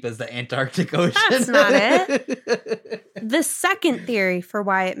as deep as the Antarctic Ocean. That's not it. The second theory for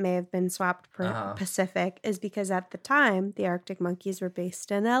why it may have been swapped for Pacific is because at the time, the Arctic monkeys were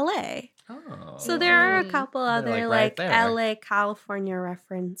based in LA. Oh. So there are a couple They're, other right there. LA, California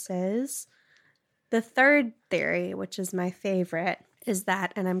references. The third theory, which is my favorite, is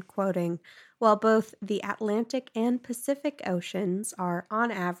that, and I'm quoting, while both the Atlantic and Pacific Oceans are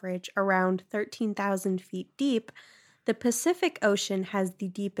on average around 13,000 feet deep, the Pacific Ocean has the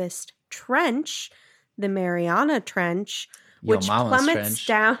deepest trench, the Mariana Trench, Yo which Mama's plummets trench.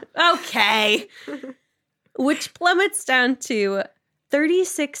 down. Okay. Which plummets down to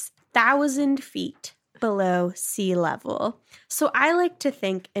 36,000 feet below sea level. So I like to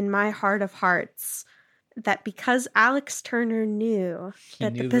think in my heart of hearts that because Alex Turner knew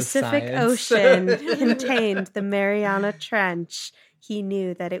that knew the the Pacific science. Ocean contained the Mariana Trench, he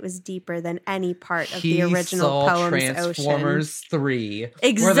knew that it was deeper than any part of the original poem's Transformers 3, where they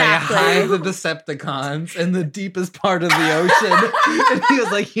Exactly. hide the Decepticons in the deepest part of the ocean. And he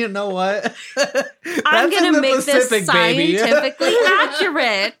was like, you know what? I'm That's going in to the make Pacific, this baby. scientifically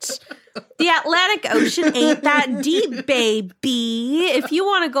accurate. The Atlantic Ocean ain't that deep, baby. If you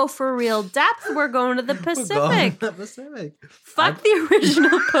want to go for real depth, we're going to the We're going Pacific. to the Pacific. Fuck the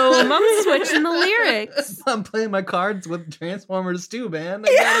original poem. I'm switching the lyrics. I'm playing my cards with Transformers 2, man.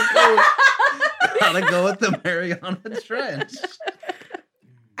 I gotta go with the Mariana Trench.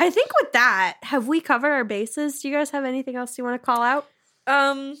 I think with that, have we covered our bases? Do you guys have anything else you want to call out?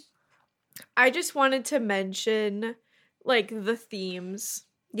 I just wanted to mention like the themes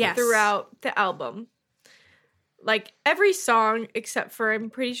Yes. throughout the album. Like every song except for I'm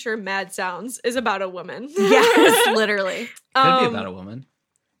pretty sure Mad Sounds is about a woman. Yes, literally. Could be about a woman.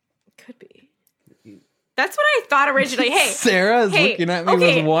 Could be. That's what I thought originally. Hey, Sarah is hey, looking at me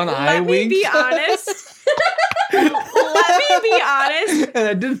okay, with one eye let me wink. be honest. Let me be honest. And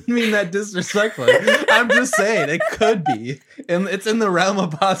I didn't mean that disrespectfully. I'm just saying it could be. And it's in the realm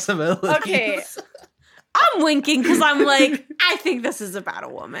of possibilities. Okay. I'm winking because I'm like, I think this is about a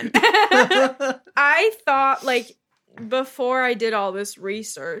woman. I thought like before I did all this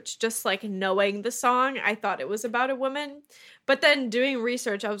research, just like knowing the song, I thought it was about a woman. But then doing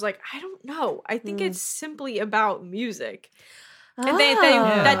research, I was like, I don't know. I think it's simply about music. And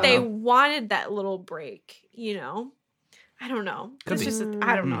that they wanted that little break, you know? I don't know. Could That's be. just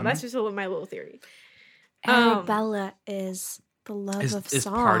I don't know. That's just my little theory. Arabella is the love of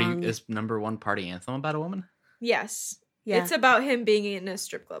song. Is number one party anthem about a woman? Yes. Yeah. It's about him being in a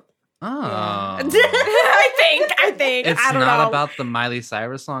strip club. Oh. I think. It's I don't not know. about the Miley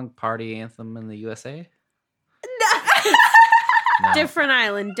Cyrus song Party Anthem in the USA? No. Different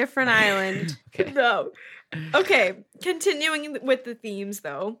island. Okay. No. Okay, continuing with the themes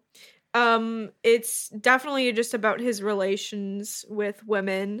though. It's definitely just about his relations with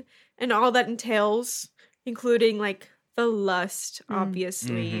women and all that entails, including like the lust,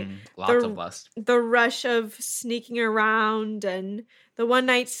 obviously. Mhm. Lots of lust. The rush of sneaking around and the one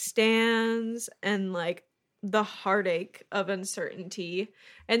night stands and like the heartache of uncertainty.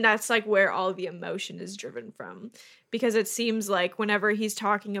 And that's like where all the emotion is driven from. Because it seems like whenever he's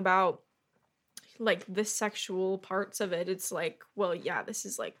talking about like the sexual parts of it, it's like, well, yeah, this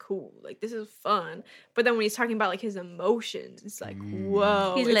is like cool, like this is fun. But then when he's talking about like his emotions, it's like,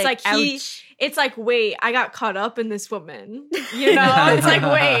 whoa. He's it's like, like it's like, wait, I got caught up in this woman. You know? It's like,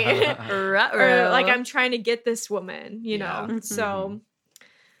 wait. Or like I'm trying to get this woman, you know? Yeah. So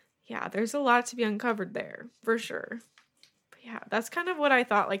yeah, there's a lot to be uncovered there, for sure. But yeah, that's kind of what I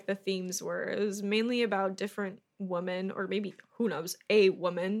thought like the themes were. It was mainly about different women, or maybe, who knows, a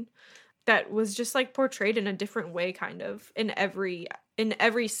woman that was just like portrayed in a different way, kind of. In every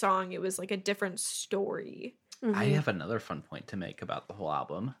song, it was like a different story. I have another fun point to make about the whole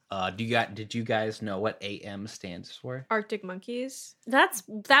album. Did you guys know what AM stands for? Arctic Monkeys. That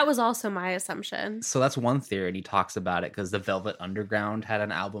was also my assumption. So that's one theory, and he talks about it because the Velvet Underground had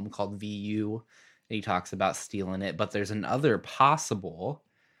an album called VU, and he talks about stealing it. But there's another possible,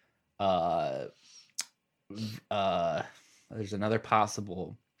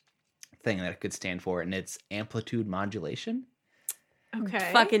 thing that it could stand for, and it's amplitude modulation. Okay.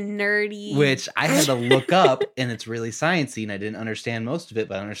 Fucking nerdy. Which I had to look up, and it's really sciencey, and I didn't understand most of it,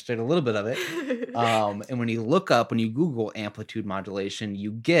 but I understood a little bit of it. And when you Google amplitude modulation,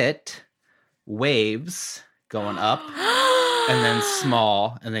 you get waves going up, and then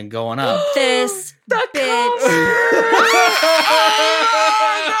small, and then going up. This bitch.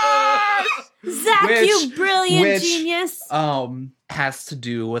 Zach, you brilliant genius. Has to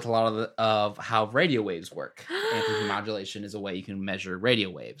do with a lot of how radio waves work. Amplitude modulation is a way you can measure radio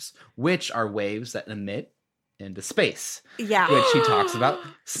waves, which are waves that emit into space. Yeah. Which he talks about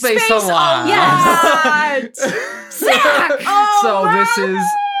space a a lot. Yes. So this is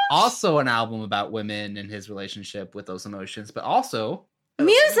also an album about women and his relationship with those emotions, but also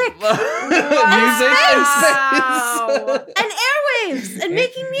Music. music and space. And airwaves and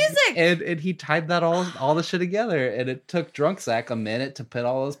making music. And he tied that all the shit together, and it took Drunk Sack a minute to put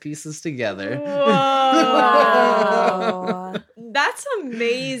all those pieces together. Wow. That's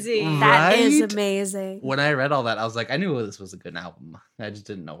amazing. That is Right? amazing. When I read all that, I was like, I knew this was a good album. I just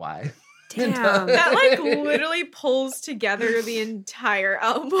didn't know why. Damn. That like literally pulls together the entire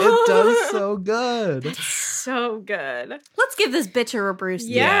album. It does so good. So good. Let's give this bitch a Rebruce.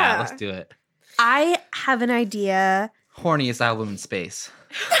 Yeah. Let's do it. I have an idea. Horniest album in space.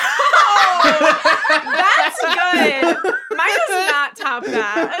 That's good. Mine does not top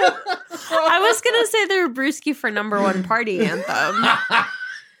that. I was gonna say the Rebruski for #1 party anthem.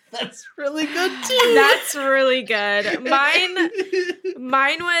 That's really good too. That's really good.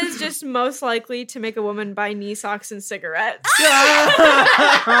 Mine was just most likely to make a woman buy knee socks and cigarettes.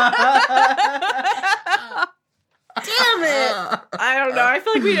 Damn it! I don't know. I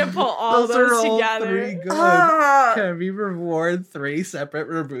feel like we didn't pull all those are all together. three good. Can we reward 3 separate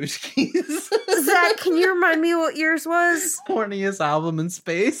Rabushkis? Zach, can you remind me what yours was? Horniest album in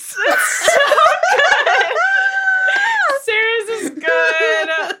space. Sarah's is good.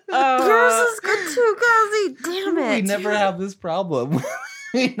 Yours is good too, Kassie. Damn it. We never have this problem.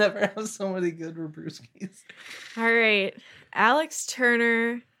 We never have so many good Rabushkis. All right. Alex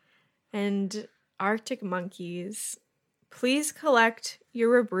Turner and Arctic Monkeys, please collect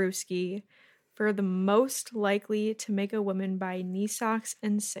your Rebruski for the most likely to make a woman buy knee socks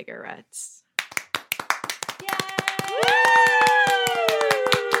and cigarettes.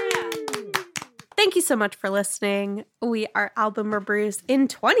 Thank you so much for listening. We are Album Rebrews in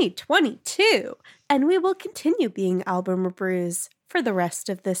 2022, and we will continue being Album Rebrews for the rest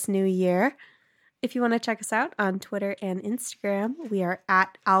of this new year. If you want to check us out on Twitter and Instagram, we are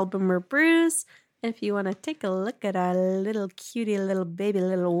at Album Rebrews. And if you want to take a look at our little cutie little baby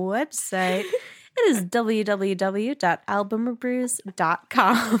little website, it is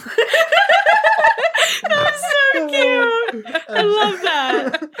www.albumrebrews.com. That's so cute. I love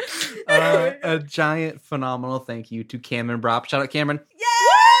that. A giant, phenomenal thank you to Cameron Bropp. Shout out, Cameron. Yay!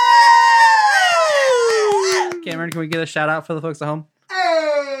 Cameron, can we get a shout out for the folks at home?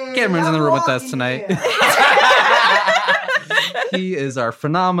 Hey, Cameron's in the room with us tonight. He is our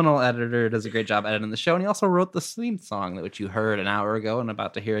phenomenal editor, does a great job editing the show, and he also wrote the theme song, which you heard an hour ago and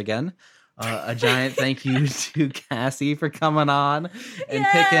about to hear again. A giant thank you to Kassie for coming on and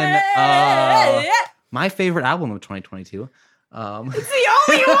picking my favorite album of 2022. It's the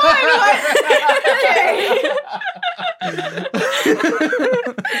only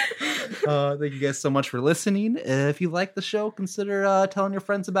one. Thank you guys so much for listening. If you like the show, consider telling your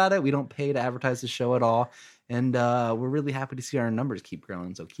friends about it. We don't pay to advertise the show at all. And we're really happy to see our numbers keep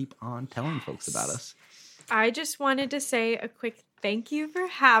growing. So keep on telling folks about us. I just wanted to say a quick thank you for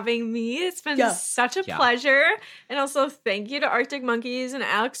having me. It's been such a Yeah. pleasure. And also thank you to Arctic Monkeys and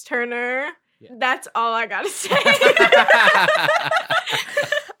Alex Turner. Yeah. That's all I got to say.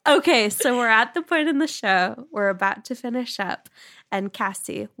 Okay, so we're at the point in the show. We're about to finish up. And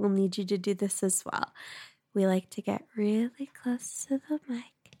Kassie, we'll need you to do this as well. We like to get really close to the mic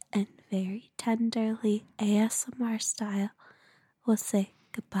and very tenderly, ASMR style, we'll say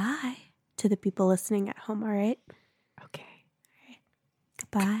goodbye to the people listening at home, all right? Okay.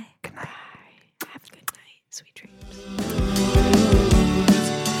 Goodbye. Good night. Have a good night. Sweet dreams.